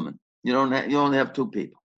mezuman. You only have two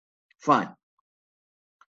people. Fine.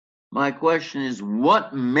 My question is,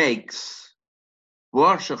 what makes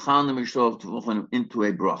Baruch Shechal Nimishov Tu'ul Chayinu into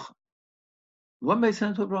a bracha? What makes it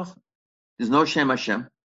into a bracha? There's no Shem Hashem.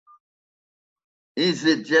 Is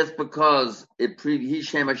it just because he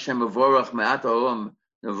Shem Hashem Avorach Me'at Olam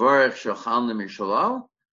Nevarech Shechal Nimishov?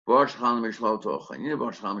 Baruch Shechal Nimishov Tu'ul Chayinu,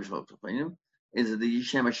 Baruch Shechal Nimishov Tu'ul Chayinu. Is it the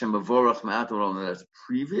Yishem Hashem Avorach Me'at Olam that's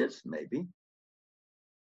previous? Maybe.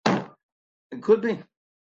 It could be.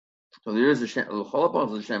 So there is a Shem, the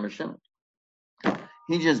Cholapos is a Shem Hashem.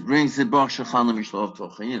 He just brings the Baruch Shechal Nimishov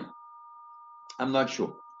Tu'ul Chayinu. I'm not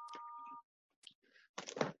sure.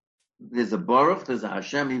 There's a Baruch, there's a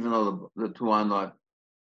Hashem, even though the two are not.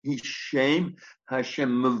 Hishem Hashem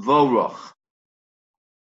Mevorach.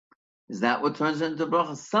 Is that what turns it into a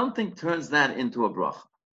bracha? Something turns that into a bracha,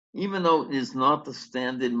 even though it is not the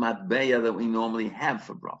standard matbeya that we normally have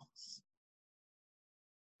for brachas.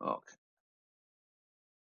 Okay.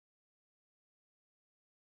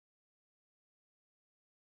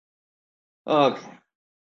 Okay.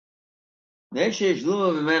 Neshesh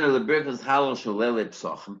luma v'menu leberkas halal sholele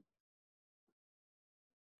psachim.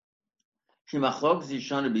 Shemachlok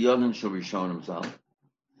zishana b'yodin shel rishonim zal.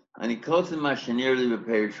 And he quotes in Mashanirli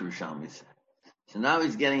B'Perish Rishalmi. So now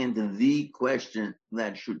he's getting into the question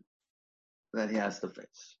that he has to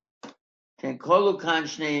face. Can kolu kan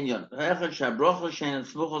shnei inyon. Echad shabrocha shein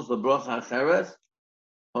smuchos lebrocha acheres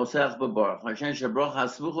posech b'barach. Hashem shabrocha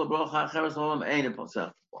smuch lebrocha acheres olam ein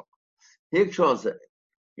posech b'barach. Hikshos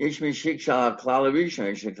yish mishik shal klal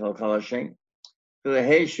rishon yish klal hashem.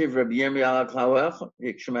 V'lehei shiv Rabbi Yirmiyah al klal echad.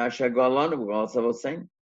 Hikshom asher golanu v'gol savosein.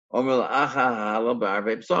 What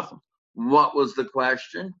was the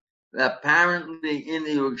question? Apparently in the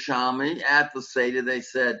Yerushalmi at the Seder they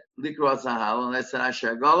said Likros Hahal and they said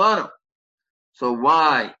Asher Galanu. So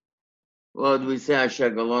why? Well, do we say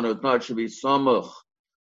Asher Galanu? It not should be Somuch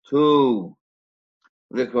to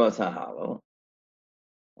Likros Hahal.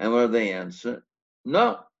 And what did they answer?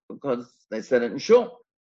 No, because they said it in Shul.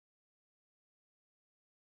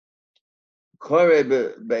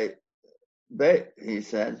 He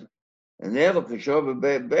says, and never Kishor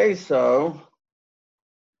Beso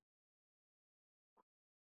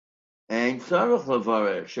and Tzarech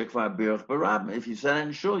Levarech Shekvar Birch Barab. If you said it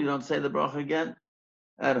in Shul, you don't say the bracha again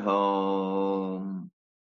at home.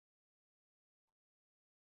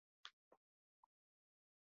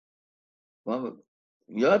 Well,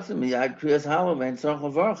 Yotzim Yad Kriyas Halav and Tzarech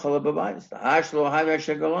Levarech Chala B'Bayis. The Hashlo Hav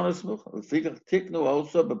Shegalon Smucha. The Fikach Tiknu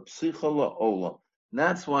also B'Psicha La'olam.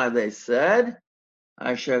 That's why they said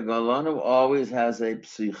Asher Galanu always has a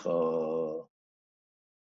psicha.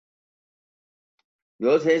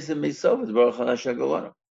 Yoz Hesed Misov is Baruch Asher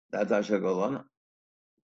Galanu. That's Asher Galanu.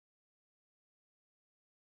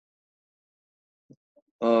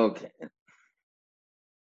 Okay.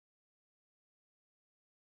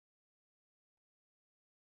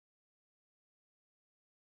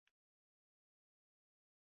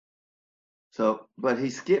 So, but he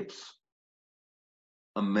skips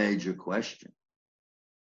a major question.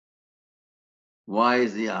 Why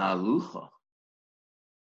is the Ahalucha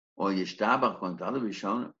or Yishtabach going to other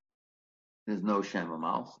Rishonim? There's no Shem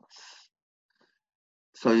Malchus.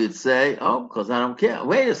 So you'd say, oh, because I don't care.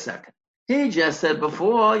 Wait a second. He just said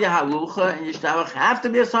before Yahalucha and Yishtabach have to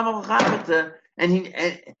be a Samach Chavata, and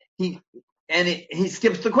he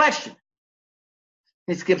skips the question.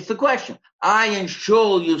 He skips the question. I in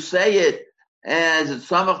Shul, you say it as it's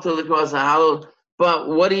Samach to the Cross Halal. But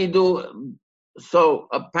what do you do So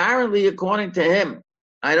apparently, according to him,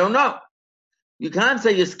 I don't know. You can't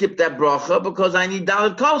say you skipped that bracha because I need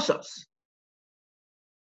Dalit Kosos.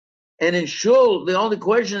 And in Shul, the only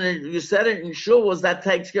question that you said it in Shul was that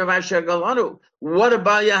takes care of Asher Galanu. What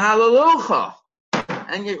about your Hallelujah?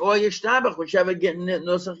 And or your Shtabach, whichever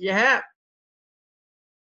nusach you have.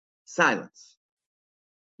 Silence.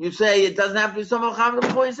 You say it doesn't have to be Samach Chavata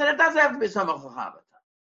before you said it doesn't have to be Samach Chavata.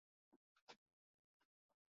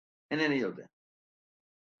 And any of that.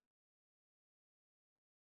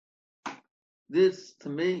 This, to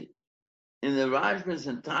me, in the Rajman's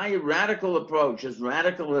entire radical approach, as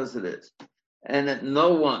radical as it is, and that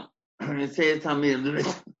no one, you say it's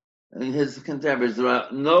his contemporaries,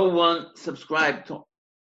 no one subscribed to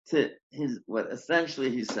his, what essentially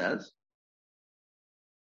he says.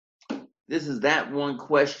 This is that one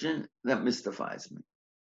question that mystifies me.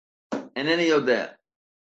 And any of that.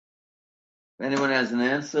 If anyone has an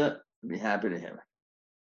answer, I'd be happy to hear it.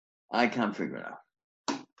 I can't figure it out.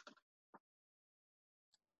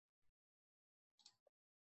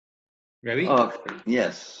 Really? Okay.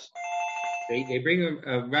 Yes. They bring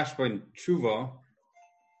a Rashba in Tshuva.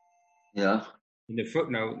 Yeah. In the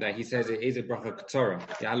footnote that he says it is a bracha ketorah.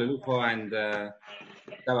 The Hallelujah and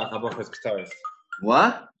Tabach HaBrachas Ketoros.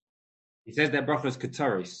 What? He says that bracha is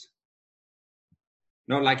ketoros.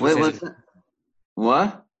 Not like he Wait, says what's that?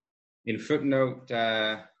 What? in footnote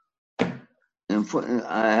I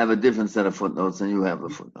have a different set of footnotes than you have the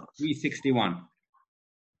footnotes. 361.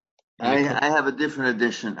 I have a different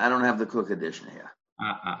edition. I don't have the Cook edition here.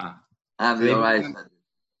 I have the Orion.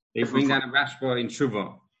 They bring down a Rashba in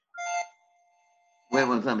Tshuva. Wait,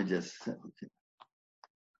 let me just. Okay.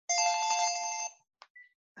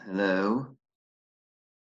 Hello.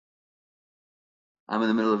 I'm in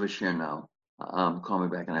the middle of a share now. Call me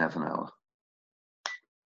back in half an hour.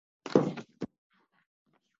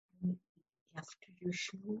 After your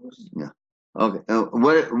shoes? Yeah. Okay.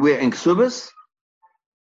 We're in Ksubas?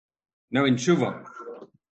 No, in Tshuva.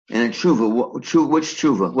 And in Tshuva, which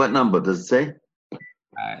Tshuva? What number does it say?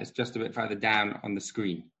 It's just a bit further down on the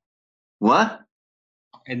screen. What?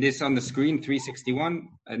 And this on the screen, 361,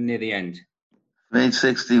 near the end.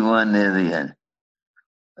 361 near the end.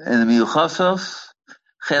 And the Miyuchasos?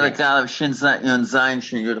 Chelik Aleph Shin Yon Zayin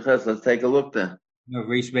Shin Yud Ches. Let's take a look there. No,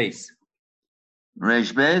 Reish Beis.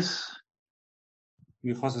 Reish Beis?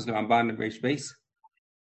 Miyuchasos the Ramban and Reish Beis.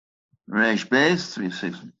 Reish Beis,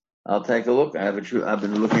 360. I'll take a look. I've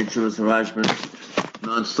been looking at Shuvas Rajman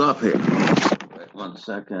non-stop here. Wait 1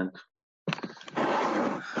 second.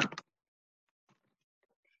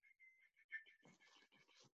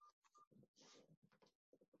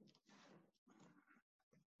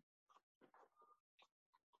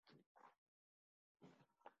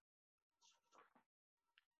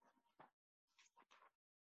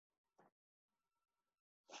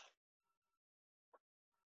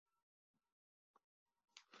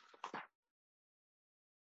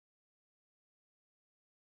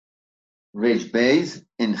 Reish Beis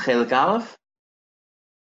in Chelik Aleph?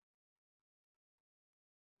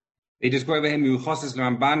 They just go over him, Miyuchasos the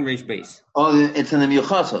Ramban, Reish Beis. Oh, it's in the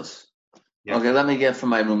Miyuchasos. Yeah. Okay, let me get from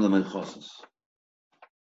my room the Miyuchasos.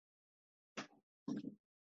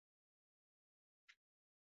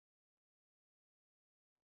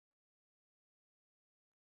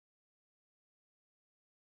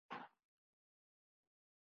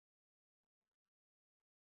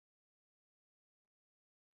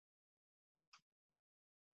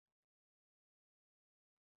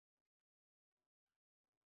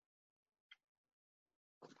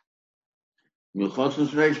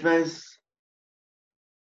 Miyuchasos Reish Beis?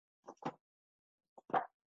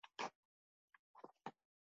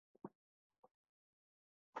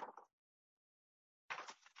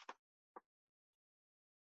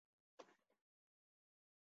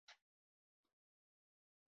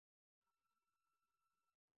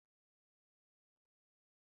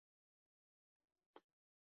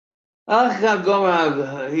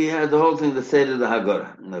 He had the whole thing to say to the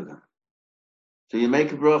Haggadah. Okay. So you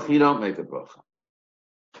make a bracha, you don't make a bracha.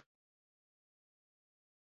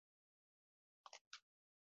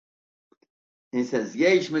 He says,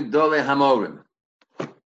 Yesh Migdolei Hamorim.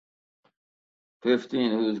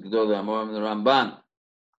 15, who's Gdolei Hamorim? The Ramban.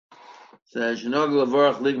 Says, Shenog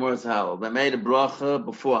Levorach Ligmor's Halal. They made a bracha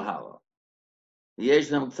before Halal. Yesh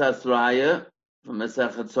Nam Ktsas Raya from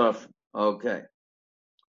Mesechet Tzorf. Okay.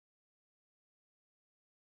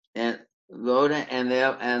 And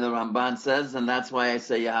the Ramban says, and that's why I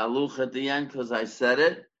say Yahaluch at the end, because I said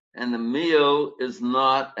it, and the meal is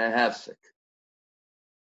not a hefsek.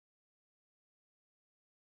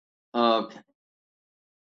 Okay.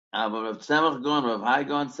 Aber Rav Tzemach Gon, Rav Hai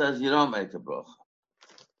Gon says you don't make a bracha.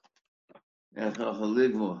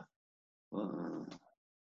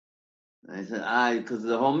 He said, because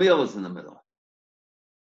the whole meal is in the middle.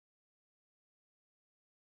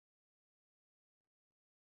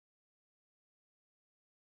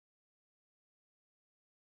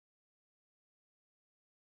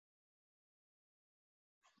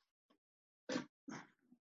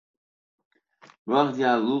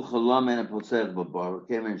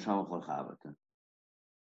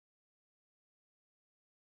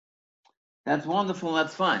 That's wonderful,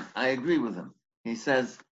 that's fine. I agree with him. He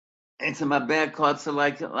says, it's a mabeh kotza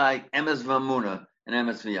like Emes Vamuna and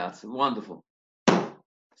Emes V'yatz. Wonderful.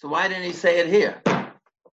 So why didn't he say it here?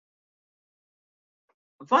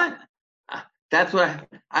 Fine. That's what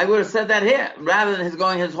I would have said that here, rather than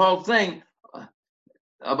his whole thing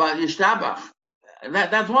about Yishtabach.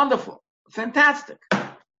 That's wonderful. Fantastic.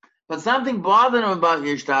 But something bothered him about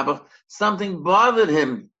Yishtabach, something bothered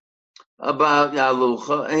him about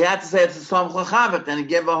Yalucha, and he had to say it's a Som Chachavit, and he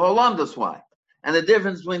gave a whole on this why. And the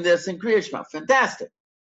difference between this and Kriya Shema. Fantastic.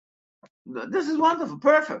 This is wonderful,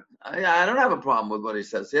 perfect. I don't have a problem with what he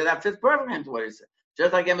says here. That fits perfectly into what he said.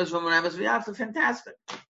 Just like Emes V'Mun and Emes V'Yatz, fantastic.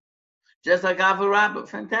 Just like Avu Rabbah,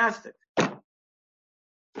 fantastic.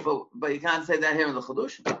 But you can't say that here in the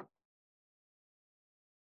Chedushim.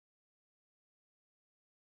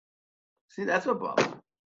 See, that's what bothers me.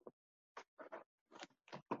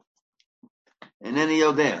 And then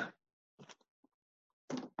he'll there.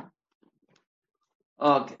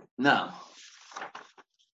 Okay, now.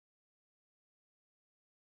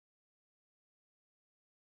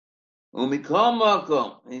 Umikol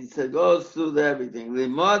makom, he said, goes through everything.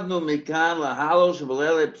 Limadnu mikan lahalosh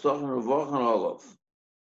v'lele psochen revochen olof.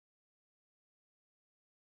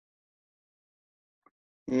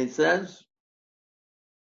 He says,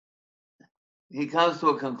 he comes to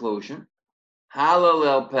a conclusion. Halal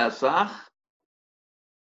el Pesach,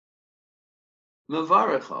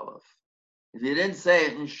 mevarech olof. If you didn't say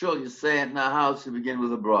it in shul, you say it in the house, you begin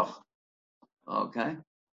with a bracha. Okay?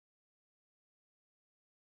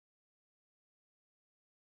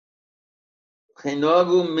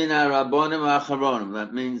 Chinogu min harabonim acharonim.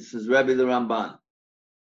 That means, says Rebbe the Ramban.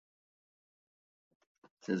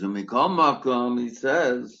 Says, Umikol makom, he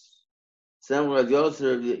says, Rav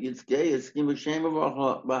Yosef, Yitzkei, Yiskim b'shem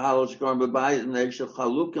b'halosh korim b'bayit, and they shall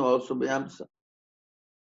chalukim also b'yamsa.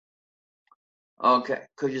 Okay,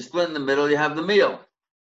 because you split in the middle, you have the meal.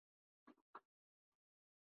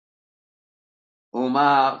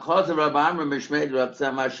 Uma chosav Rav Amram mishmeid Rav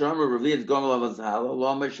Tzemach Shomer reveals gomel of azhala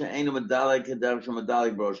lo mishe einu medalei kederach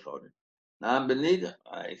shemedalei brosh chodesh. Now benida,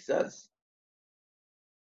 he says.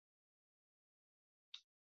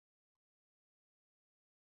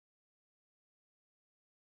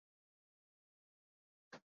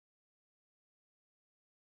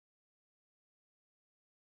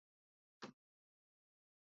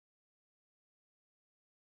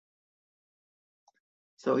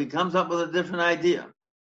 So he comes up with a different idea.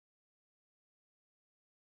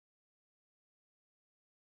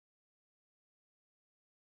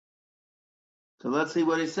 So let's see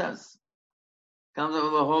what he says. Comes up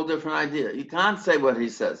with a whole different idea. You can't say what he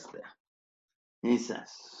says there. He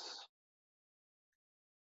says,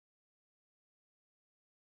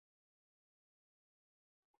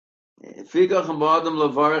 Figach and Ba'adam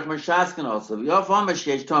levarich meshaskin also. V'yofam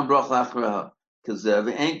m'sheish tom broch lachreha.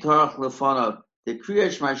 Kazev, v'ein torach lefonot. The Kriya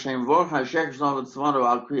Shema Shem Vorch HaShek Shalom V'Tzvonu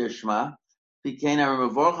Al Kriya Shema became a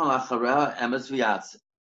Vorch L'Achareha Emes V'Yatz.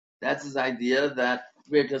 That's his idea that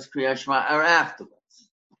Birkas Kriya Shema are afterwards.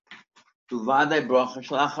 To Vadei Brocha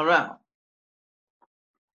Shel Achareha.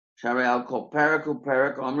 Sharei Al Kol Perek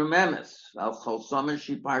U'Perek Omer Memes. Al Chol Somer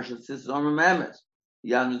Shi Parshat Sis Omer Memes.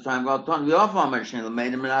 Yad Mitzrayim Galton V'Yof Omer Shem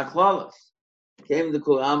L'Meidim Min HaKlolos. Came the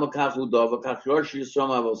Kol Alma Kach Udova Kach Rosh Yisrom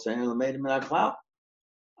Avosein L'Meidim Min HaKlal.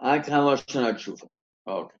 I can't losh not tshuva.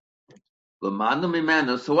 Okay.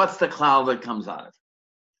 So what's the cloud that comes out of it?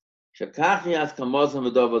 Shekachi as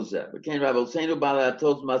kamozim v'dovozeh. V'kein Rabbi Seinu b'alei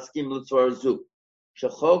atos maskim l'tzor zu.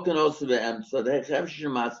 Shechoken osu ve'em. So they have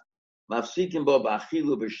shemas mafsikim bo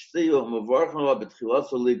b'achilu b'shtiyu u'mevorchen lo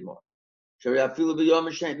b'tchilosu ligmor. Sheri afilu b'yom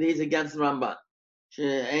Hashem. He's against the Ramban.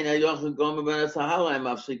 She'ein hayochel gomer ben esahala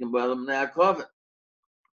mafsikim bo elam ne'akovet.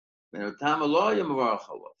 V'notam alo yom mevorchen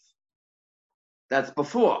lo. That's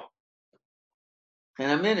before. In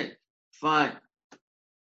a minute. Fine.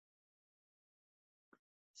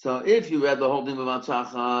 So if you read the whole thing about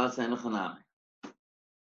Tzachas and Chanami.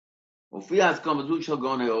 Ufias Komazu shall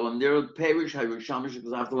go ne'olam. There will perish Hayrishamish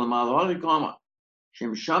because after the Malahori Koma.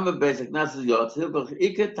 Shem Shama basic Knesset Yotzil, but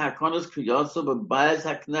Ike Takonis Kriyotso, but Bias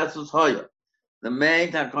Haknessus Hoya. The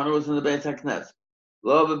main takana was in the Beis HaKnesset.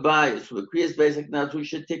 Lo b'bayis, the kriyas Beis HaKnesset, we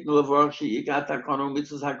should take no levorach she'ikat takana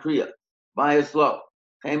mitzvahs hakriya. Bayis lo.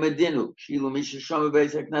 Chemedinu, shilu misha shom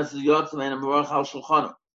Beis HaKnesset yotzim and a mevorach al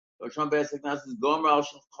shulchano. Shom Beis HaKnesset is gomer al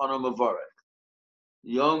shulchano mevorach.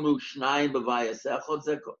 Yomru shnayim b'bayis echot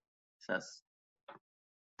zeko. Says,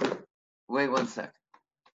 wait 1 second.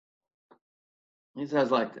 He says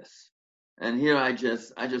like this, and here I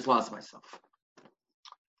just lost myself.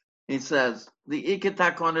 He says the ikar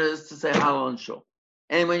takana is to say halal and shul,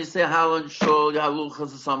 and when you say halal and shul, yaluchas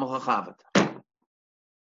samach chavet.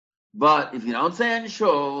 But if you don't say it in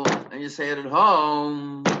shul and you say it at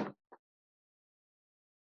home,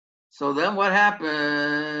 so then what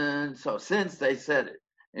happened? So since they said it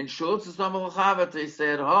in shul it's a samach chavet, they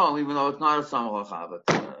say it at home, even though it's not a samach chavet.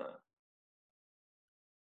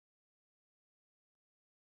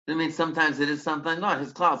 I mean, sometimes it is, sometimes not.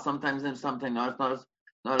 His cloud, sometimes it's something not. It's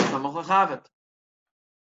not a samach chavet.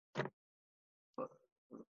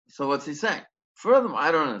 So what's he saying? Furthermore,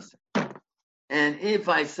 I don't understand. And if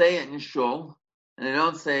I say it in shul and I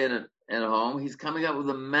don't say it at home, he's coming up with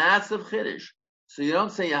a massive chiddush. So you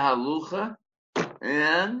don't say halucha,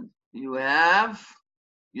 and you're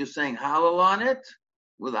saying halal on it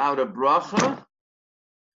without a bracha,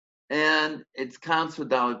 and it counts for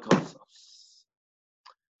dalet kosos.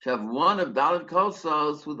 You have one of dalet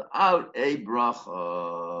kosos without a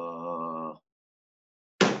bracha.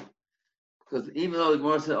 Because even though the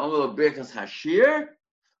Gemara said only birkas hashir,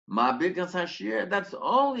 ma birkas hashir, that's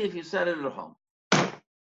only if you said it at home.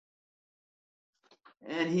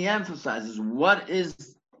 And he emphasizes what is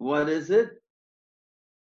it?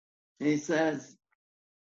 He says,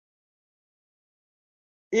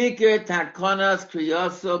 Iker takonas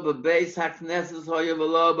kriyoso bebeis hakneses hoya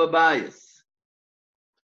v'lo b'bayis.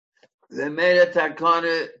 They made a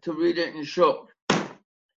takana to read it in shul. And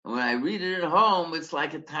when I read it at home, it's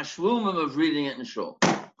like a tashlumim of reading it in shul.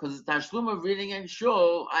 Because the tashlum of reading it in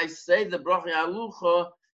shul, I say the bracha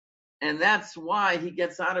alucha, and that's why he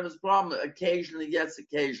gets out of his problem. Occasionally yes,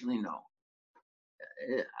 occasionally no.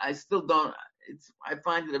 I still don't. I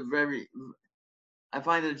find it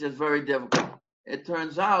just very difficult. It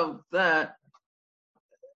turns out that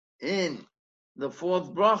in the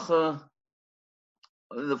fourth bracha,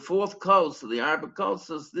 the fourth kos, the Arba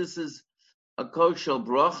Kosos, this is a kosher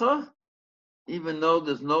bracha, even though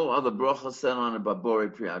there's no other bracha said on a babori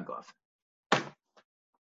priagov.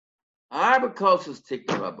 Arba Kosos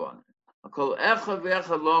tikka rabban. I call echa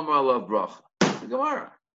vecha lomer alav bracha. The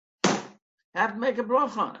Gemara have to make a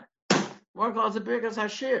bracha on it. More calls it birkas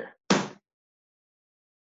hashir.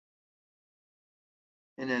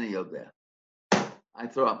 In any of that, I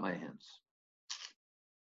throw up my hands.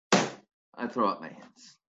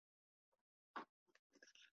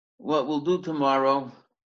 What we'll do tomorrow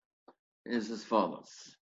is as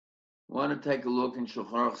follows. I want to take a look in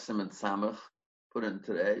Shulchan Aruch Siman Samach, put in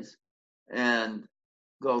today's, and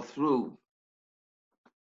go through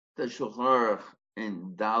the Shulchan Aruch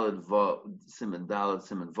in Daled Vav, Siman Daled,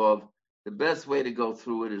 Siman Vav. The best way to go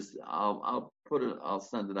through it is I'll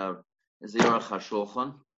send it out. Is the Aruch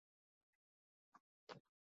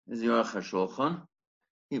HaShulchan.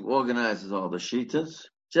 He organizes all the shitas.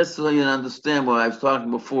 Just so you understand what I was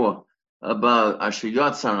talking before about Asher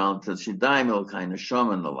Yotzar to Shidaimil kind of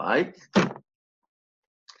Shom and the like.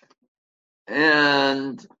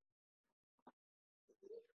 And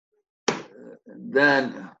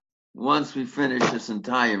then once we finish this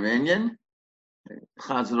entire inyan,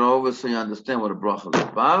 chaz it over so you understand what a bracha is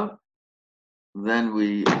about. Then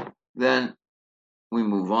we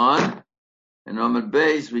move on, and on the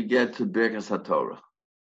base we get to Birkas HaTorah.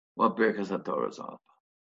 What Birkas HaTorah is all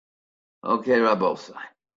about. Okay, Rabbi Osai.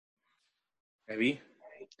 Maybe.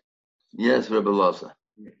 Yes, Rabbi Losa.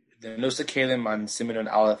 The Nusa Kalim on Siman and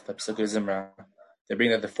Aleph, the Pesukah Zimra, they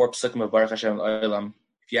bring that the 4 Pesukim of Baruch Hashem Olam.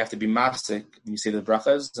 If you have to be masik, you say the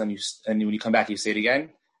brachas, and when you come back, you say it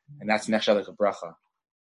again, and that's nechshad like a bracha.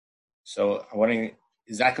 So I'm wondering,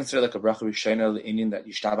 is that considered like a bracha rishona, the Indian that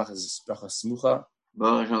yishtabach is bracha smucha?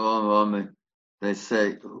 Baruch Hashem, they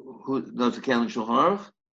say, who knows the Kalim Shulchan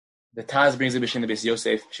Aruch? The Taz brings it b'shem the Beis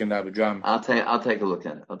Yosef, b'shem the Abudram. I'll take a look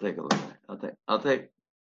at it.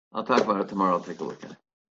 I'll talk about it tomorrow. I'll take a look at it.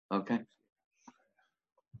 Okay.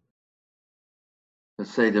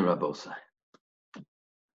 Let's say the Rabbi Osai.